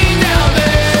me down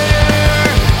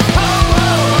there.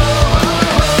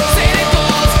 Santa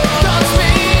Claus dumped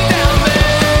me down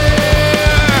there.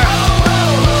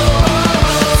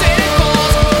 Santa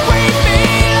Claus rained me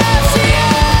last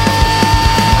year.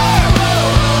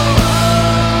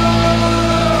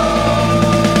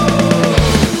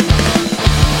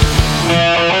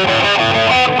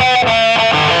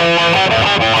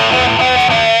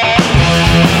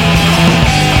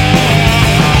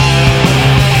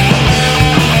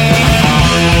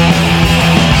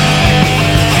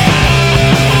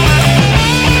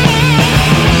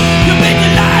 You make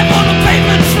it live on the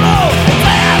pavement floor.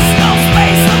 There's no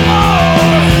space no more.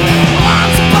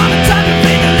 Once upon a time you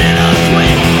made a little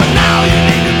queen, but now you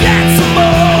need to get some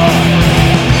more.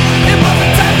 It was the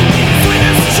time to be the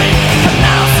sweetest treat, but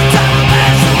now's the time to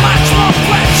there's so much more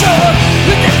pressure.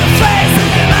 You get the face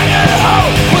and then I got a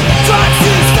hole with the drugs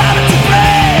you started to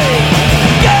play.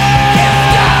 Girl,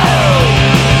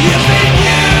 you've been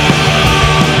used.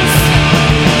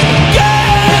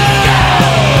 Girl,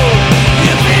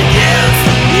 you've been used.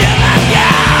 You're not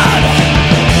God.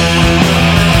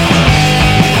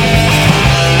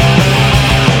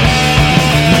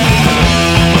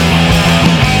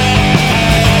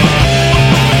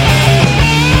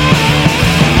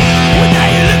 What are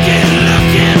you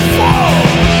looking for?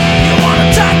 You wanna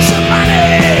touch your money?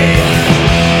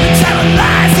 You're telling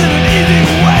lies in an easy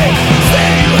way. Say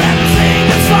you haven't seen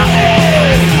this funny.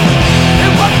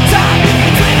 It was the time in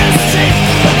between the streets,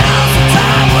 but now's the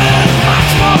time with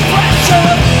much more pressure.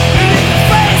 You need the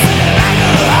face and an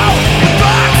alcohol. Your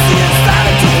box you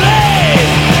started to play.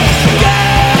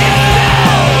 Girl,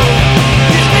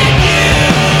 you've been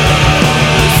used.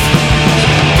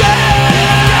 Girl,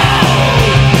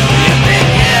 you've been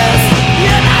used.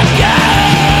 You're not good.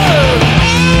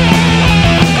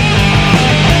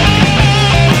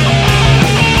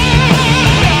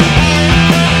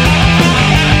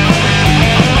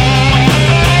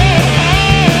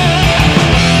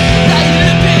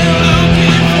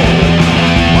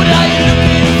 What are you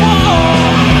looking for?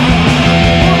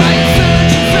 What are you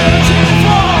searching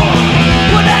for?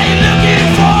 What are you looking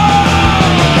for?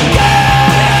 Girl,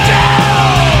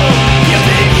 you've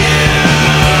been used.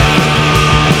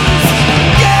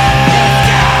 Girl,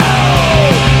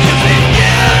 you've been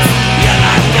used. You're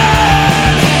not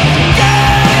good.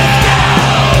 Girl,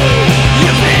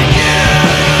 you've been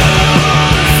used.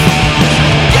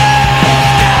 Girl,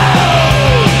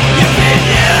 you've been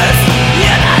used.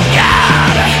 You're not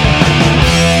God.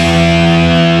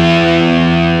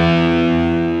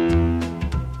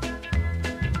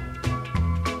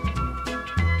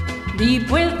 Deep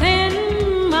within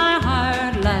my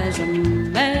heart lies a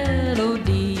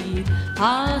melody,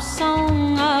 a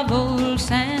song of old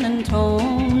San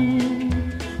Antone,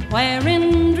 where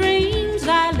in dreams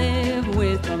I live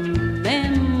with a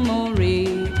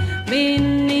memory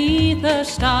beneath the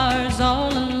stars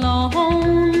all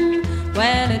alone.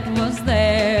 Well, it was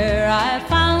there I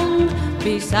found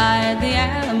beside the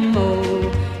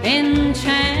Alamo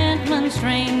enchantment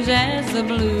strange as the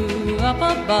blue up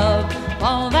above.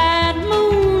 All that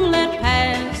moonlit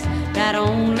past that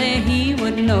only he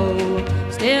would know.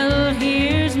 still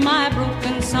hears my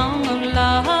broken song of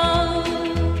love.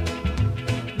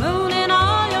 Moon in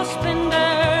all your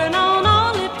splendor, known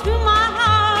only to my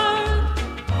heart.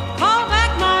 Call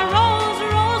back my rose,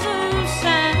 rose of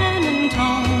sand and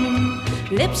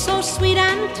tone. Lips so sweet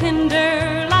and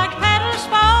tender, like petals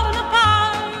falling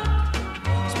apart.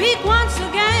 Speak once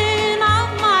again of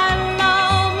my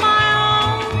love, my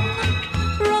own.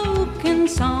 Broken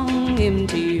song,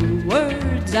 empty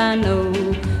words I know,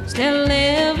 still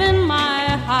live in my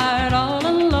heart all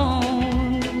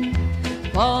alone.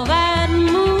 For that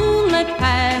moonlit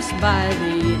passed by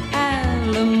the